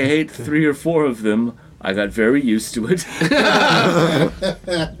 after I ate 3 or 4 of them, I got very used to it.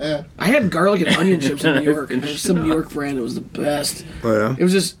 I had garlic and onion chips in New York. There's some New York brand. It was the best. Oh, yeah? It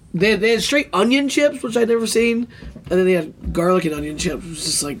was just they had straight onion chips, which I'd never seen, and then they had garlic and onion chips. It was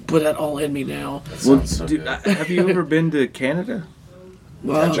just like put that all in me now. Well, so dude, good. have you ever been to Canada?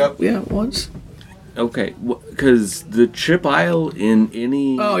 Ketchup? Yeah, once. Okay, because the chip aisle in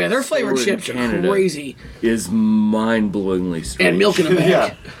any Oh yeah, their flavored store in chips are Canada crazy. is mind-blowingly strange. And milk in a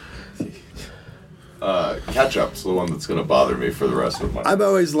bag. Yeah. Ketchup's the one that's going to bother me for the rest of my life. I've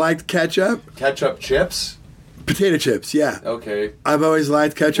always liked ketchup. Ketchup chips? Potato chips, yeah. Okay. I've always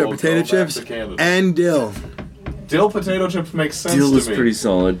liked ketchup, Well, potato go back chips, to Canada. and dill. Dill potato chips makes sense Dill to is me. pretty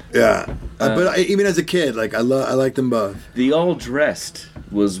solid. Yeah. Even as a kid, like I like them both. The all dressed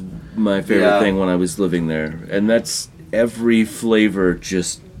was my favorite Yeah. thing when I was living there, and that's every flavor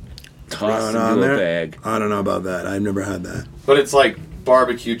just tossed Thrown on into a there? bag. I don't know about that. I've never had that. But it's like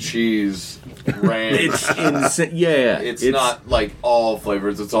barbecue cheese, ranch. It's insane. Yeah, It's not like all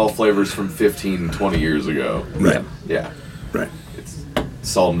flavors. It's all flavors from 15, 20 years ago. Right. Yeah. Right. It's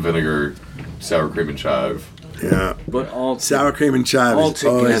salt and vinegar, sour cream and chive. Yeah. But all Sour cream and chive has always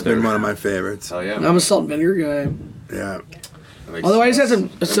Altogether. been one of my favorites. Hell yeah. I'm a salt and vinegar guy. Yeah. That makes Although I just had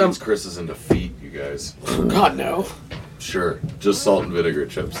sense. That some- means Chris is into feet, you guys. God no. Sure. Just salt and vinegar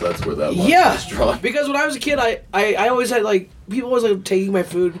chips. That's where that line Yeah, is drawn. because when I was a kid, I always had like people always like taking my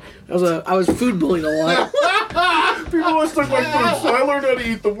food. I was food bullied a lot. People always took my food, so I learned how to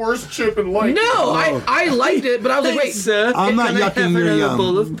eat the worst chip in life. No, I liked it, but I was like, wait, sir, I'm not can I yucking have your another yum.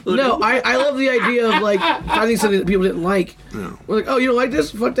 bowl of pudding? no, I love the idea of like finding something that people didn't like. No. We're like, oh, you don't like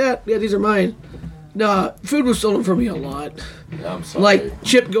this? Fuck that. Yeah, these are mine. No, food was stolen from me a lot. I'm sorry. Like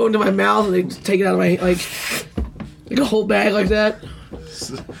chip go into my mouth and they take it out of my like a whole bag like that.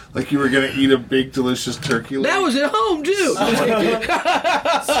 Like you were gonna eat a big delicious turkey leg. That was at home too.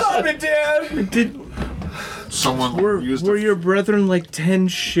 Stop it, Dad! Did Someone were used your brethren like 10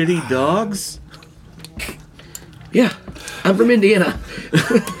 shitty dogs? Yeah, I'm from Indiana.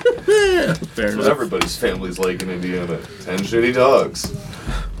 Fair That's what enough. everybody's family's like in Indiana. 10 shitty dogs.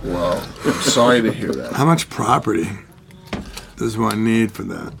 Well, I'm sorry to hear that. How much property does one need for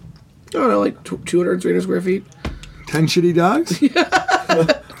that? I don't know, like 200, 300 square feet. 10 Shitty Dogs?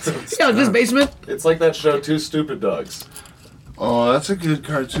 Yeah, in this basement. It's like that show, Two Stupid Dogs. Oh, that's a good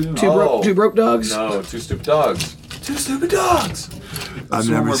cartoon. Two broke dogs. No, Two Stupid Dogs. Two Stupid Dogs. I've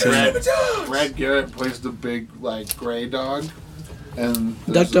never seen it. Brad Garrett plays the big, like, gray dog. And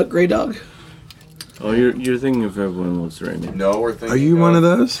Duck, Gray Dog. Oh, you're thinking of Everyone Loves Raymond. No, we're thinking Are you one of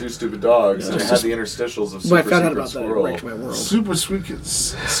those? Two Stupid Dogs. Yeah. And it had the interstitials of But I Super found out Secret about that. It Squirrel. wrecked my world. Super Secret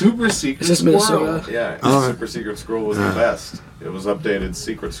Is this Squirrel. Minnesota? Yeah, Oh. Super Secret Squirrel was the best. It was updated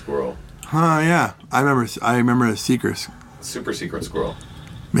Secret Squirrel. Huh, yeah. I remember a Secret. Super Secret Squirrel.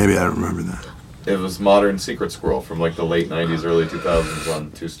 Maybe I don't remember that. It was modern Secret Squirrel from like the late 90s, early 2000s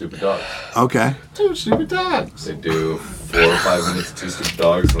on Two Stupid Dogs. Okay. Two Stupid Dogs. They do 4 or 5 minutes of Two Stupid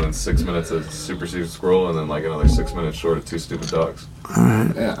Dogs, and then 6 minutes of Super Secret Squirrel, and then like another 6 minutes short of Two Stupid Dogs. All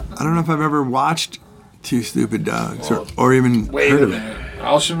right. Yeah. I don't know if I've ever watched Two Stupid Dogs or even Wait heard a of it. minute.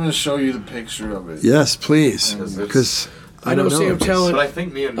 I'm going to show you the picture of it. Yes, please. Because Because I know Sam Talent. But I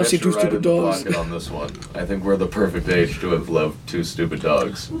think me and I've Mitch seen are Two right Stupid in the Dogs. pocket on this one. I think we're the perfect age to have loved Two Stupid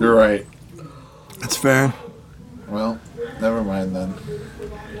Dogs. You're right. That's fair. Well, never mind then.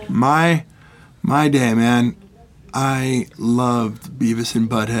 My day, man. I loved Beavis and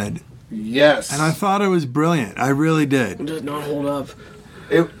Butthead. Yes. And I thought it was brilliant. I really It did. does not hold up.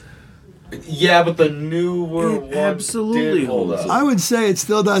 Yeah, but the newer It one absolutely did hold holds up. I would say it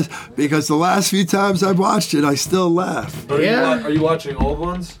still does because the last few times I've watched it, I still laugh. But Yeah. are you watching old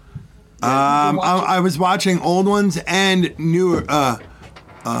ones? I was watching old ones and newer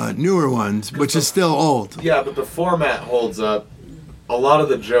ones, which is still old. Yeah, but the format holds up. A lot of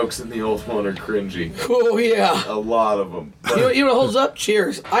the jokes in the old one are cringy. Oh, yeah. A lot of them. You know what holds up?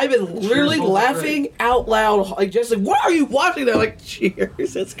 Cheers. I've been literally holds laughing out loud. Like, just like, what are you watching? They're like,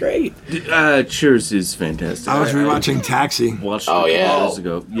 Cheers. That's great. Cheers is fantastic. I was rewatching Taxi. Watched Oh, it a yeah. couple years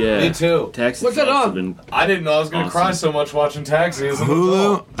ago. Yeah. Me too. Taxi. What's that must on? have been- I didn't know I was going to Awesome. cry so much watching Taxi as an Hulu,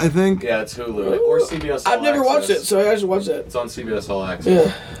 adult. I think. Yeah, it's Hulu. Or CBS All I've never watched it, Access. so I should watch it. It's on CBS All Access.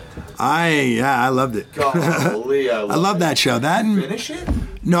 Yeah. I loved it. Golly, I love that show. That and Finish it?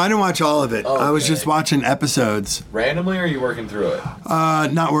 no, I didn't watch all of it. I was Okay. just watching episodes, Randomly, or are you working through it?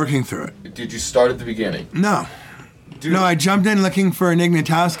 not working through it. Did you start at the beginning? No. Dude. No, I jumped in looking for an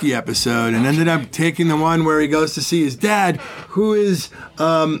Ignatowski episode and ended up taking the one where he goes to see his dad, who is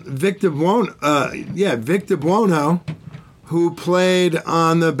Vic Victor Buono, who played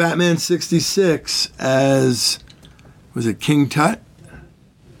on the Batman 66 as, was it King Tut?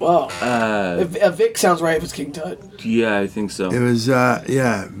 Wow. If Vic sounds right if it's King Tut. Yeah, I think so. It was,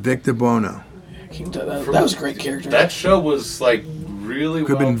 Victor Buono. King Tut. That was a great character. That show was like really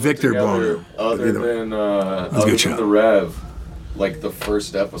Could've well been put Victor together, Buono. other Either way. than a good other than show. the Rev, like the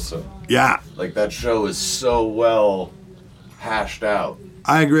first episode. Yeah, Like that show is so well hashed out.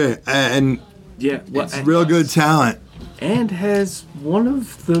 I agree. And Yeah. Well, It's and, real good talent. and has one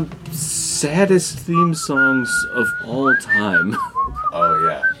of the saddest theme songs of all time. Oh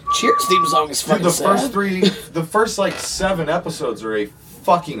yeah. Cheers theme song is Dude, fucking sad. the first like 7 episodes are a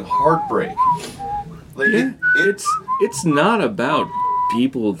fucking heartbreak. Like Yeah, it's not about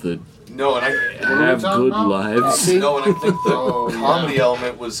people that no, and I have talking good about? lives. no, and I think the Oh, yeah. comedy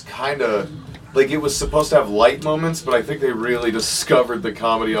element was kind of like it was supposed to have light moments, but I think they really discovered the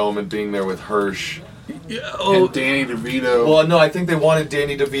comedy element being there with Hirsch. And Danny DeVito. Well, no, I think they wanted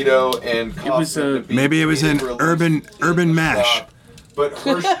Danny DeVito and Kaufman was, to be maybe it was an released urban in the mash. shop. But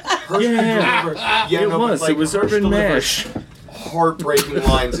Hirsch could Yeah. deliver. It no, was. But, like, It was Hirsch urban delivers mash. Heartbreaking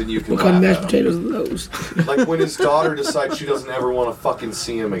lines, and you can What kind of laugh mashed at 'em. potatoes are those? Like when his daughter decides she doesn't ever want to fucking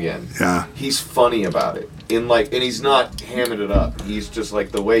see him again. Yeah. He's funny about it. And he's not hamming it up. He's just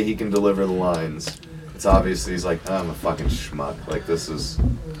like the way he can deliver the lines. It's obvious that he's like, I'm a fucking schmuck. Like this is.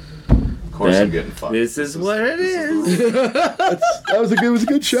 Of course I'm getting fucked. This is what it is. It was a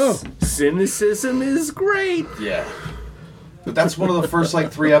good show. Cynicism is great. Yeah. But that's one of the first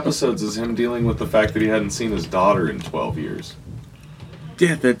like 3 episodes is him dealing with the fact that he hadn't seen his daughter in 12 years.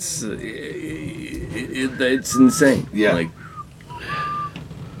 Yeah, that's it's insane. Yeah. Like,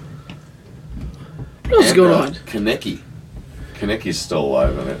 What else is going on? Kaneki. Kaneki's still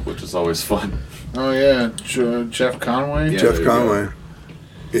alive in it, which is always fun. Oh yeah, Jeff Conway. Yeah. Jeff there you Conway.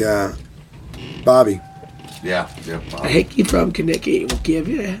 Yeah. Bobby. Yeah. A hickey from Kaneki will give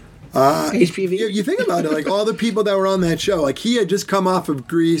you HPV. You think about it, like all the people that were on that show, like he had just come off of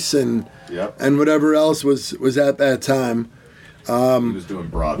Grease and Yep. and whatever else was at that time. He was doing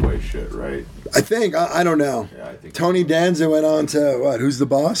Broadway shit, right? I think I don't know. Yeah, I think. Tony Danza went on to what? Who's the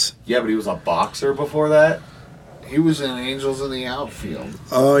Boss? Yeah, but he was a boxer before that. He was in Angels in the Outfield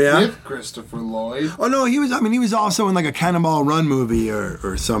Oh yeah. with Christopher Lloyd. Oh no, he was. I mean, he was also in like a Cannonball Run movie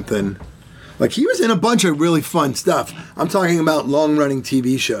or something. Like, he was in a bunch of really fun stuff. I'm talking about long-running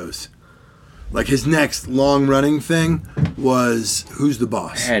TV shows. Like, his next long-running thing was Who's the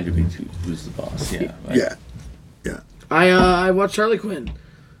Boss? Had to be Who's the Boss, yeah. Right. Yeah. I watched Harley Quinn.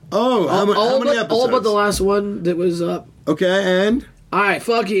 Oh, how many episodes? All but the last one that was up. Okay, and? I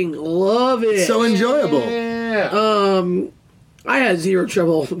fucking love it. So enjoyable. I had zero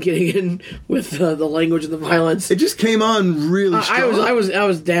trouble getting in with the language and the violence. It just came on really strong. I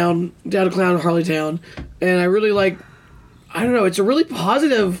was down to clown Harleytown, and I really like. I don't know. It's a really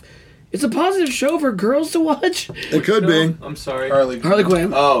positive. It's a positive show for girls to watch. It could be. I'm sorry. Harley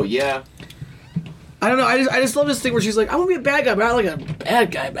Quinn. Oh yeah. I don't know. I just love this thing where she's like, I want to be a bad guy, but not like a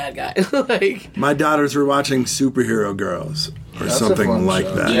bad guy. Like, my daughters were watching Superhero Girls or something like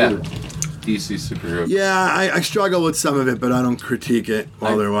that. Yeah. DC superhero. Yeah, I struggle with some of it, but I don't critique it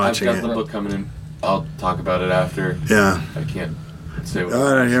while they're watching I've got the it. book coming in. I'll talk about it after. Yeah. I can't say what.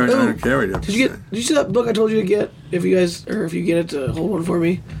 I don't care what you have to say. did you see that book I told you to get? If you get it, to hold one for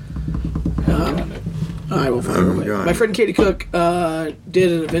me. All right, we'll find it. My friend Katie Cook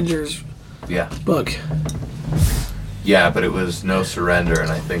did an Avengers book. Yeah, but it was No Surrender,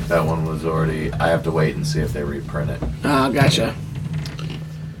 and I think that one was already. I have to wait and see if they reprint it. Gotcha.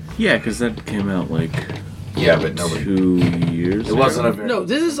 Yeah, because that came out like. Yeah, but nobody. 2 years. It wasn't a very. No,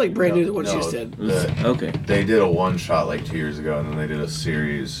 this is like brand new. The one she just did. Okay. They did a one shot like 2 years ago, and then they did a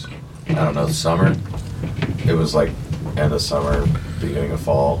series. I don't know, summer. It was like end of summer, beginning of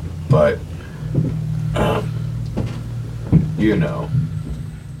fall, but you know.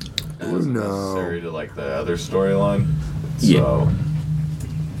 It wasn't necessary to like the other storyline. So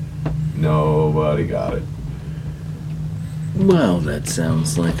nobody got it. Well, that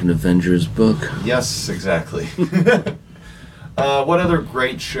sounds like an Avengers book. Yes, exactly. What other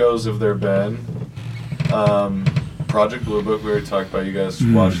great shows have there been? Project Blue Book, we already talked about. You guys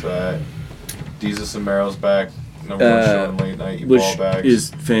watched that. Desus and Mero's back. Number one show in late night. You ball bags. Is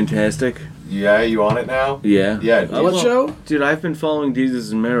fantastic. Yeah, you on it now? Yeah. Yeah. What show? Dude, I've been following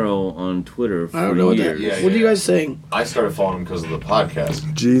Desus and Mero on Twitter for I don't know what years. that is. What are you guys saying? I started following him because of the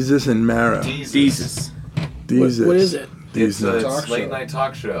podcast. Jesus and Mero. Desus. What is it? It's a late night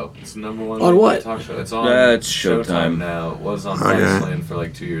talk show. It's the number one on late what? night talk show. It's on It's Showtime Showtime now. It was on Viceland for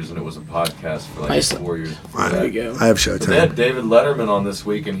like 2 years, and it was a podcast for like 4 years. There you go. I have Showtime. They had David Letterman on this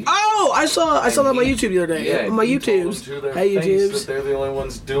week, and I saw that on my YouTube the other day. Yeah, on my he told YouTubes. them to their Hey, face YouTubes. that they're the only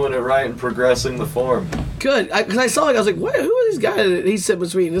ones doing it right and progressing the form. Good, because I saw it. I was like, "What? Who are these guys that he's sitting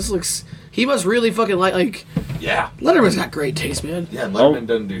between? This looks. He must really fucking like. Yeah. Letterman's got great taste, man. Yeah, Letterman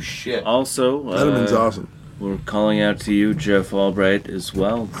doesn't do shit. Also, Letterman's awesome. We're calling out to you, Jeff Albright, as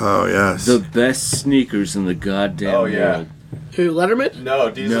well. Oh, yes. The best sneakers in the goddamn world. Who, Letterman?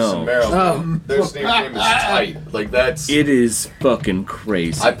 No, Desus and Mero. Their sneaker game is tight. Like, that's... It is fucking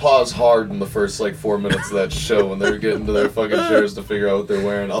crazy. I paused hard in the first, 4 minutes of that show when they were getting to their fucking chairs to figure out what they're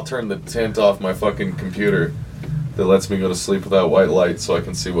wearing. I'll turn the tint off my fucking computer that lets me go to sleep without white light so I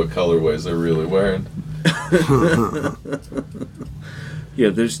can see what colorways they're really wearing. Yeah,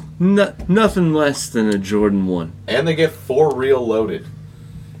 there's nothing less than a Jordan 1. And they get 4 reel loaded.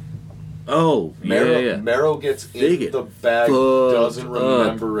 Oh, yeah. Mero gets in the bag, doesn't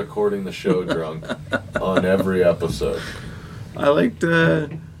remember recording the show drunk on every episode. I liked,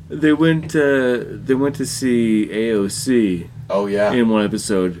 they went to see AOC. Oh, yeah. In one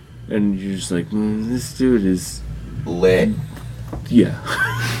episode, and you're just like, this dude is... lit. Yeah.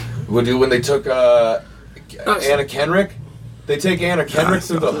 When they took Anna Kendrick? They take Anna Kendrick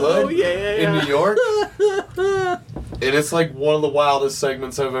through the hood in New York. And it's like one of the wildest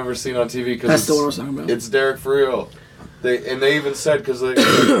segments I've ever seen on TV. That's the one I was talking about. It's Derek for real. They even said, because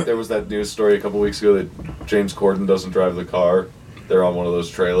there was that news story a couple weeks ago that James Corden doesn't drive the car. They're on one of those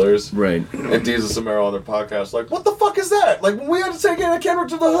trailers. Right. And Desus and Mero on their podcast like, what the fuck is that? Like, when we had to take Anna Kendrick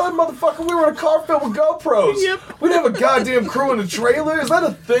to the hood, motherfucker, we were in a car filled with GoPros. Yep. We didn't have a goddamn crew in a trailer. Is that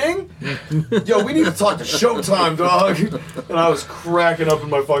a thing? Yo, we need to talk to Showtime, dog. And I was cracking up in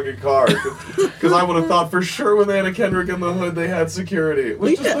my fucking car. Because I would have thought for sure with Anna Kendrick in the hood, they had security. It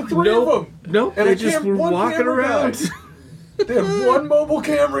was just the 3 of them. No, And they just were one walking camera around. guy. They had one mobile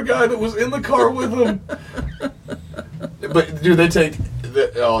camera guy that was in the car with them. But, dude, they take...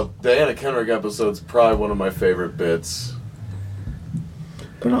 The Anna Kendrick episode's probably one of my favorite bits.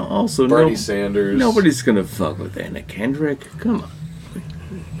 But also, Bernie Sanders. Nobody's gonna fuck with Anna Kendrick. Come on.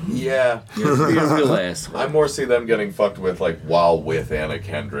 Yeah. You're a real asshole. I more see them getting fucked with, while with Anna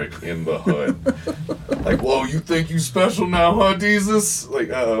Kendrick in the hood. Whoa, you think you special now, huh, Desus?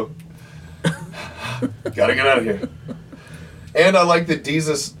 Uh-oh. Gotta get out of here. And I like that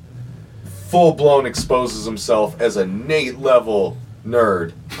Desus full-blown exposes himself as a Nate level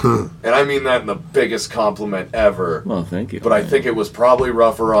nerd. And I mean that in the biggest compliment ever. Well, thank you. But I think it was probably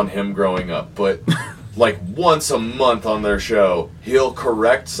rougher on him growing up. But like once a month on their show, he'll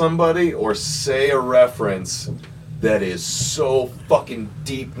correct somebody or say a reference that is so fucking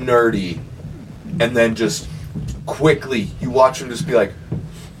deep nerdy, and then just quickly you watch him just be like,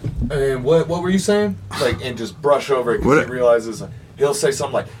 and what were you saying? Like, and just brush over it because he realizes he'll say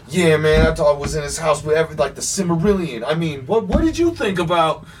something like, yeah, man, I thought I was in his house with like the Cimmerillion. I mean, what did you think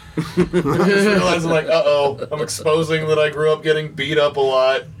about? I just realized, like, uh-oh, I'm exposing that I grew up getting beat up a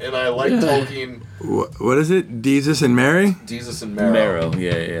lot, and I like Tolkien. What is it? Jesus and Mary? Jesus and Marrow. Marrow,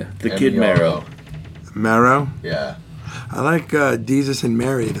 yeah. The kid Marrow. Marrow? Yeah. I like Jesus and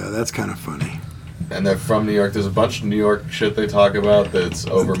Mary, though. That's kind of funny. And they're from New York. There's a bunch of New York shit they talk about that's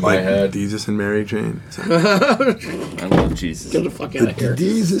over my head. Jesus and Mary chain. I love Jesus. Get the fuck out of here.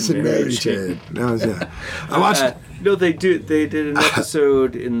 Jesus and Mary chain. That was, I watched... no, they did an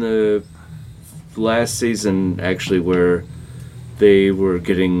episode in the last season, actually, where they were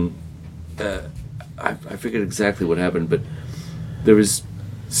getting... I forget exactly what happened, but there was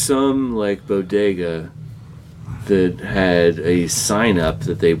some, like, bodega that had a sign up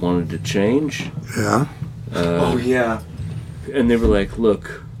that they wanted to change. Yeah. Oh, yeah. And they were like,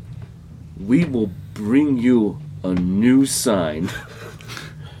 look, we will bring you a new sign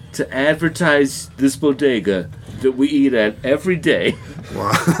to advertise this bodega that we eat at every day.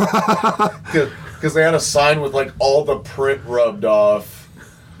 Wow. Because they had a sign with, like, all the print rubbed off.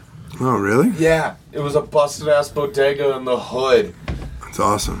 Oh, really? Yeah. It was a busted-ass bodega in the hood. That's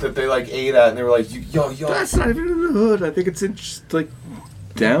awesome. That they, like, ate at, and they were like, yo. That's not even in the hood. I think it's in just, like,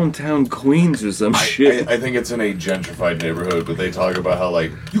 downtown Queens or some shit. I think it's in a gentrified neighborhood, but they talk about how,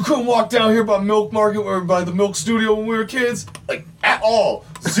 like, you couldn't walk down here by Milk Market or by the Milk Studio when we were kids. Like, at all.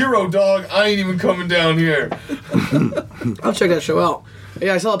 Zero, dog. I ain't even coming down here. I'll check that show out.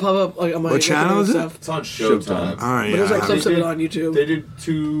 Yeah, I saw it pop up like, on my... What channel is it? Stuff. It's on Showtime. All right, But there's like clips of it on YouTube. They did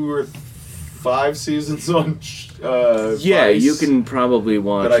 2 or 5 seasons on yeah, Vice, you can probably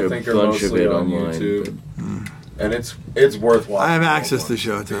watch that I a think are bunch of mostly it on online. YouTube. And it's worth watching. I have access to These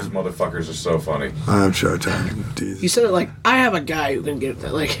Showtime. motherfuckers are so funny. I have Showtime. Jesus. You said it like, I have a guy who can get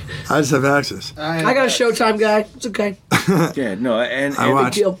it. Like, I just have access. I got a Showtime guy. It's okay. Yeah, no, and I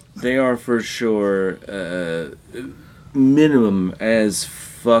watch. they are for sure minimum as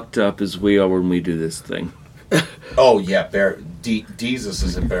fucked up as we are when we do this thing. Oh yeah, Jesus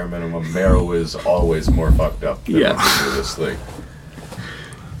isn't bare minimum. Marrow is always more fucked up than when we do this thing.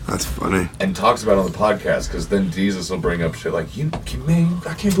 That's funny. And talks about it on the podcast, because then Jesus will bring up shit like, man,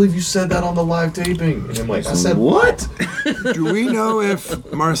 I can't believe you said that on the live taping. And I'm like, I said what? Do we know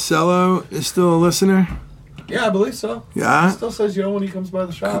if Marcelo is still a listener? Yeah, I believe so. Yeah? He still says yo when he comes by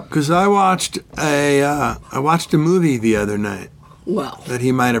the shop. Because I watched a movie the other night. Wow. That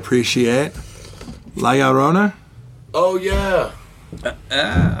he might appreciate. La Llorona? Oh, yeah.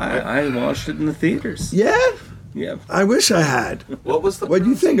 I watched it in the theaters. Yeah? Yeah. I wish I had. What was the What do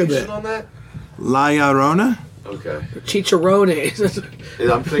you think of it? on that? La Llorona? Okay. Chicharrones.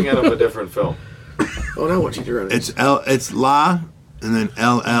 I'm thinking of a different film. Oh, no, what Chicharrones? It's La and then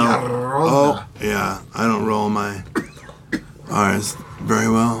LL. Yeah, I don't roll my R's very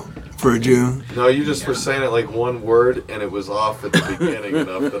well for a Jew. No, you just were saying it like one word, and it was off at the beginning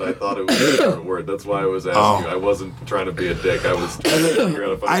enough that I thought it was a different word. That's why I was asking you. I wasn't trying to be a dick. I was trying to figure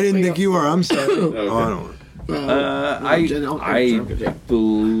out if I didn't think you were. I'm sorry. Okay. Oh, I don't. I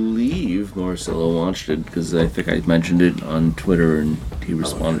believe Marcelo watched it because I think I mentioned it on Twitter and he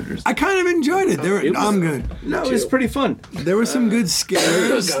responded. I kind of enjoyed it. I'm good. No, it was pretty fun. There were some good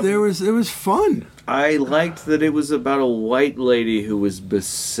scares. It was fun. I liked that it was about a white lady who was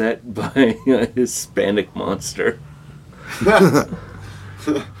beset by a Hispanic monster.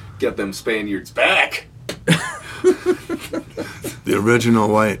 Get them Spaniards back. The original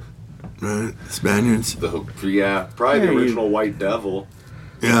white. Right, Spaniards. Probably the original White Devil.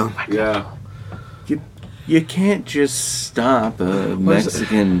 Yeah. Yeah. You can't just stop a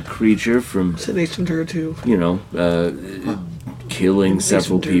Mexican creature from, killing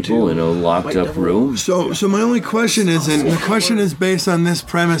several people in a locked up room. So my only question is, and the question is based on this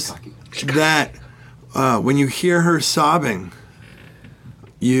premise, that when you hear her sobbing,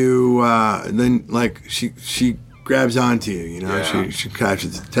 you then like she grabs onto you, she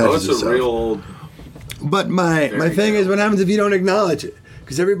attaches it's herself. a real old... But my thing is, what happens if you don't acknowledge it?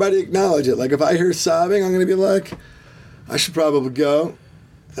 Because everybody acknowledge it. Like if I hear sobbing, I'm going to be like, I should probably go,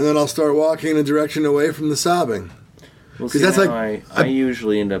 and then I'll start walking in a direction away from the sobbing. Well, see, that's like I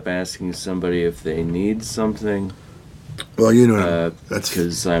usually end up asking somebody if they need something. Well, that's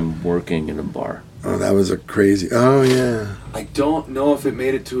because I'm working in a bar. Oh, that was a crazy. Oh yeah. I don't know if it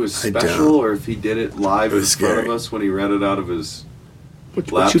made it to his I special don't. or if he did it live It in was front scary. of us when he read it out of his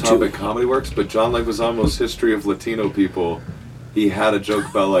What laptop YouTube? at Comedy Works. But John Leguizamo's History of Latino People, he had a joke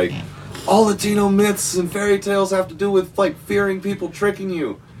about like, all Latino myths and fairy tales have to do with like fearing people tricking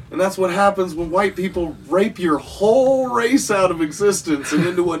you. And that's what happens when white people rape your whole race out of existence and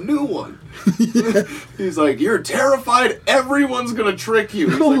into a new one. He's like, you're terrified everyone's gonna trick you.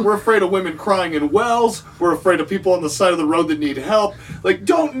 He's like, we're afraid of women crying in wells. We're afraid of people on the side of the road that need help. Like,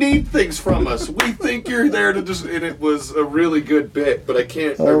 don't need things from us. We think you're there to just... And it was a really good bit, but I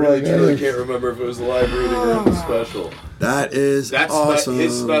really truly can't remember if it was a live reading or in the special. That is awesome.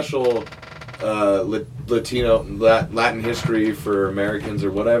 His special... Latino Latin history for Americans or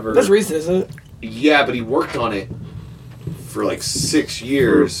whatever. That's recent, isn't it? Yeah, but he worked on it for like 6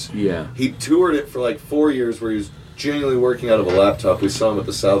 years. Yeah. He toured it for like 4 years where he was genuinely working out of a laptop. We saw him at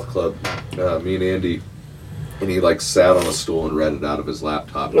the South Club, me and Andy, and he like sat on a stool and read it out of his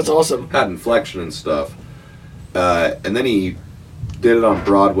laptop. That's awesome. Had inflection and stuff. And then he did it on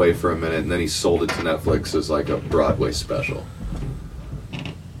Broadway for a minute, and then he sold it to Netflix as like a Broadway special.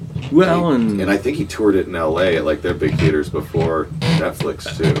 Well, and I think he toured it in L.A. at like their big theaters before Netflix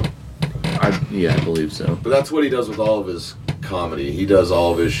too. I believe so. But that's what he does with all of his comedy. He does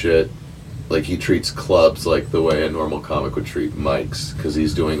all of his shit like he treats clubs like the way a normal comic would treat mics, because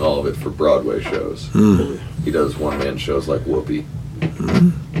he's doing all of it for Broadway shows. He does one-man shows like Whoopi.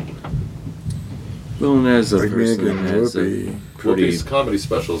 Well, and as a Like person Megan that has a Whoopi. pretty Whoopi's comedy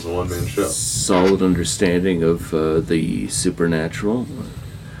special is a one-man show. solid understanding of the supernatural,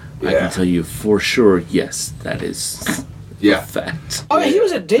 I Yeah. can tell you for sure, yes, that is Yeah. a fact. Oh, yeah, he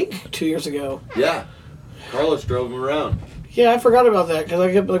was at Dink 2 years ago. Yeah. Carlos drove him around. Yeah, I forgot about that because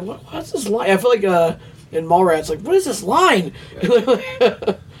I kept like, what's this line? I feel like in Mallrats, like, what is this line?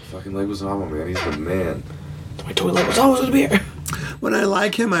 Fucking Leguizamo, man. He's the man. I totally like, what's always gonna be here? When I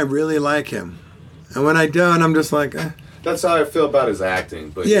like him, I really like him, and when I don't, I'm just like, That's how I feel about his acting.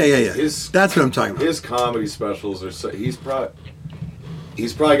 But yeah. That's what I'm talking about. His comedy specials are so... He's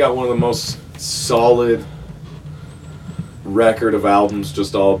probably got one of the most solid record of albums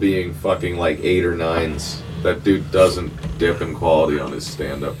just all being fucking like 8 or 9s. That dude doesn't dip in quality on his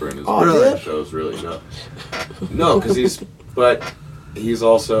stand-up or in his Really? shows, really. No, because he's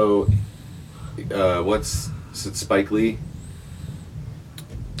also... is it Spike Lee?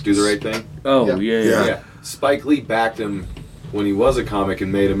 Do the Right Thing? Oh, yeah. Spike Lee backed him when he was a comic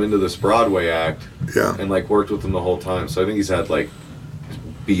and made him into this Broadway act. Yeah. And like worked with him the whole time. So I think he's had like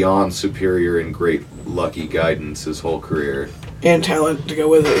beyond superior and great lucky guidance his whole career. And talent to go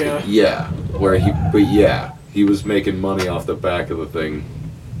with it, yeah. Yeah. He was making money off the back of the thing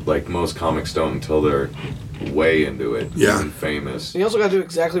like most comics don't until they're way into it. Yeah. And famous. He also got to do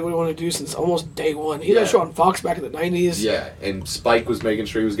exactly what he wanted to do since almost day one. He had a show on Fox back in the 90s. Yeah, and Spike was making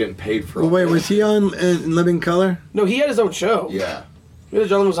sure he was getting paid for Well, all wait, that. was he on in Living Color? No, he had his own show. Yeah. He had a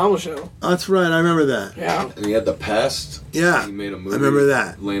John Leguizamo show. Oh, that's right. I remember that. Yeah. And he had The Pest. Yeah. He made a movie. I remember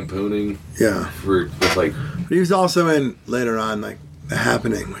that. Lampooning. Yeah. With like... But he was also in, later on, like, The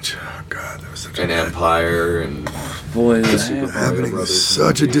Happening, which, oh, God, that was such An Empire and... Boy, The The Super Mario Happening Brothers was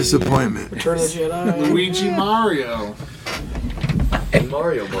such a disappointment. Return of the Jedi. Luigi Mario. And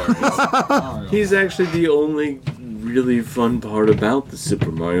Mario. He's actually the only really fun part about the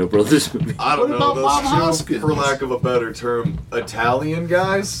Super Mario Brothers movie. I don't What know, about Bob those two, Hoskins? for lack of a better term, Italian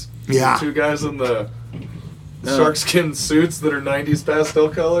guys? Yeah. The two guys in the shark skin suits that are 90s pastel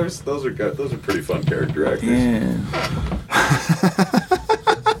colors? Those are good. Those are pretty fun character actors. Yeah.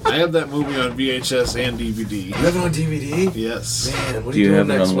 I have that movie on VHS and DVD. You have it on DVD? Yes. Man, what Do are you you have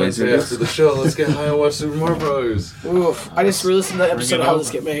doing it next on Wednesday Laserdisc? after the show? Let's get high and watch Super Mario Bros. Oof. I just re-listened to that episode it of How over.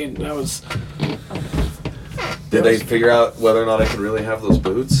 This Get Made. That was... Did they figure out whether or not I can really have those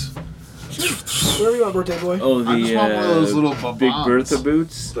boots? Whatever you want, birthday boy. Oh, I just want one of those little Big Babams. Bertha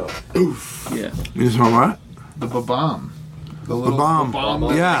boots? Stuff. Yeah. You just want what? The Babam. The little Babam.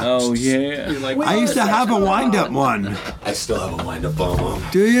 Babam. Yeah. Oh, yeah. Like, I used to have a wind-up one. I still have a wind-up bomb.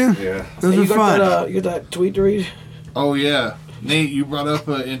 Do you? Yeah. Those You are got fun. that, you got that tweet to read? oh, yeah. Nate, you brought up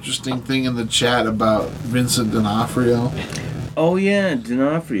an interesting thing in the chat about Vincent D'Onofrio. Oh, yeah,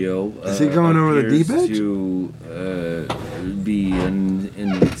 D'Onofrio. Is he going over the appears deep edge? To be an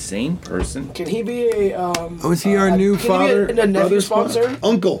insane person. Can he be a... Oh, is he our new father? Can he be a nephew brother sponsor?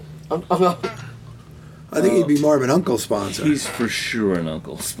 Uncle. I think he'd be more of an uncle sponsor. He's for sure an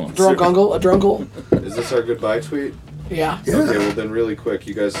uncle sponsor. Drunk uncle? A drunkle? Is this our goodbye tweet? Yeah. Yeah. Okay, well then really quick,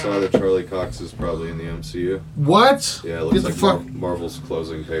 you guys saw that Charlie Cox is probably in the MCU? What? Yeah, it Get looks the like fuck. Marvel's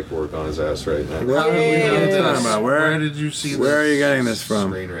closing paperwork on his ass right now. What are you talking about? Where did you see Where are this? you getting this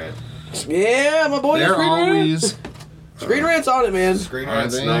from? Screen Rant. Yeah, my boy. They're Screen always. Rant. Screen Rant's on it, man. Screen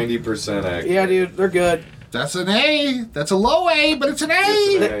Rant's 90% accurate. Yeah, dude, they're good. That's an A. That's a low A, but it's an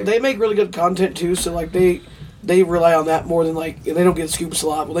A. They make really good content too, so like they rely on that more than like they don't get scoops a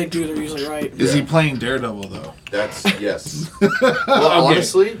lot. When they do, they're usually right. Is he playing Daredevil though? That's yes. Well,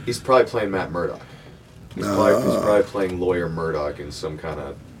 honestly, he's probably playing Matt Murdock. He's probably playing Lawyer Murdock in some kind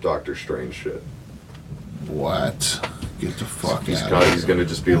of Doctor Strange shit. What? Get the fuck He's out! He's going to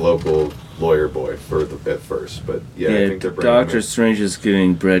just be a local lawyer boy at first, but I think they're bringing Doctor him Strange is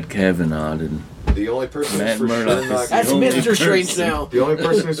getting Brett Kavanaugh and in. The only person Matt who's for Murdock sure not That's Mr. Strange now. The only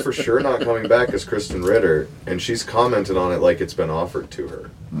person who's for sure not coming back is Kristen Ritter, and she's commented on it like it's been offered to her.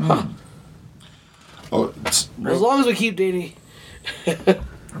 Huh. Oh, as long as we keep dating.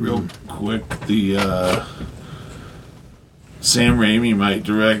 Real quick, the Sam Raimi might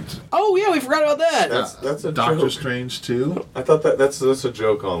direct. Oh yeah, we forgot about that. That's a Doctor joke. Strange too. I thought that's a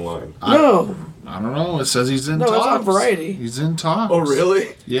joke online. No. I don't know. It says he's in No, talks. it's on Variety. He's in talks. Oh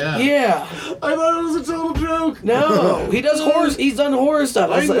really? Yeah. Yeah. I thought it was a total joke. No, he does horror. He's done horror stuff.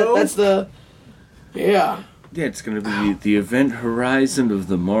 That's the. Yeah. Yeah, it's going to be the event horizon of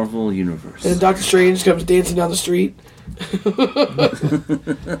the Marvel Universe. And Doctor Strange comes dancing down the street.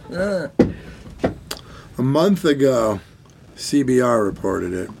 A month ago, CBR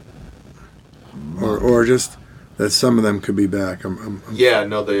reported it, or just that some of them could be back. Yeah,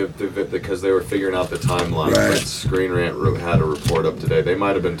 no, they because they were figuring out the timeline. Right. But Screen Rant had a report up today. They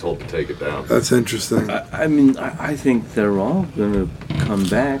might have been told to take it down. That's interesting. I mean, I think they're all going to come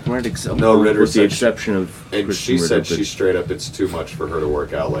back, right? Except Ritter with the said exception of and Kristen she said Ritter, she straight up, it's too much for her to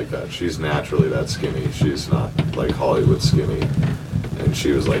work out like that. She's naturally that skinny. She's not like Hollywood skinny. And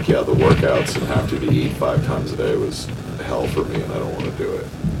she was like, yeah, the workouts and having to eat 5 times a day was hell for me, and I don't want to do it.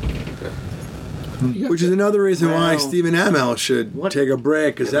 Which is another reason why Stephen Amell should take a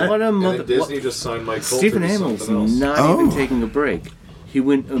break. Is that what a And mother? then Disney just signed Mike Coulter Stephen to Amell's something else. not even taking a break. He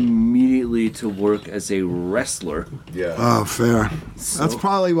went immediately to work as a wrestler. Yeah. Oh, fair. That's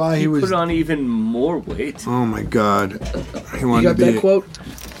probably why he was put on even more weight. Oh my God, he wanted You got to be. that quote?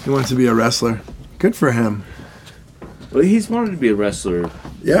 He wants to be a wrestler. Good for him. Well, he's wanted to be a wrestler.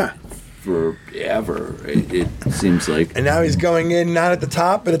 Yeah. Forever, it seems like. And now he's going in not at the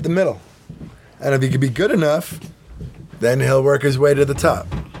top, but at the middle. And if he could be good enough, then he'll work his way to the top.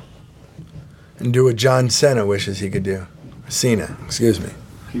 And do what John Cena wishes he could do. Cena, excuse me.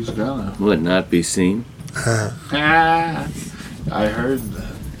 He's gonna. Will it not be seen? I heard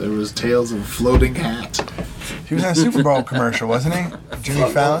that there was tales of a floating hat. He was on a Super Bowl commercial, wasn't he? Jimmy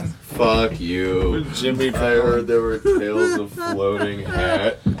Fallon? Fuck you. Jimmy I heard there were tales of floating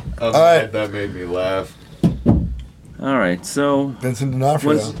hat. That made me laugh. All right, so Vincent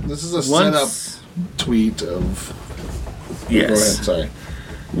D'Onofrio. This is a setup tweet of. Yes. Go ahead, sorry.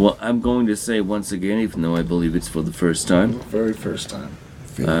 Well, I'm going to say once again, even though I believe it's for the first time. Very first time.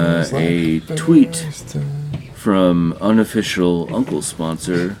 A tweet from unofficial uncle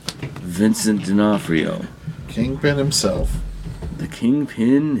sponsor Vincent D'Onofrio. Kingpin himself. The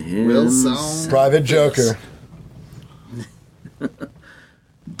Kingpin himself. Private Joker.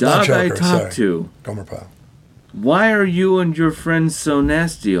 Dog Joker, I talk sorry. to. Gomer Pyle. Why are you and your friends so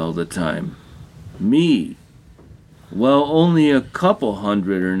nasty all the time? Me. Well, only a couple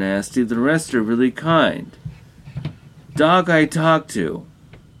hundred are nasty, the rest are really kind. Dog I talk to.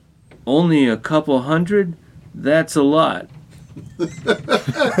 Only a couple hundred? That's a lot.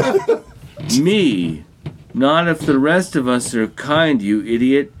 Me. Not if the rest of us are kind, you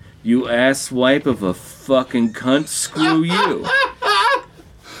idiot. You asswipe of a fucking cunt. Screw you.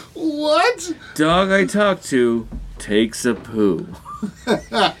 What? Dog I talk to takes a poo.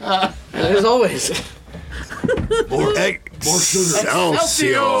 As always. More egg. More sugar.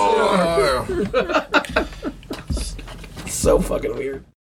 So fucking weird.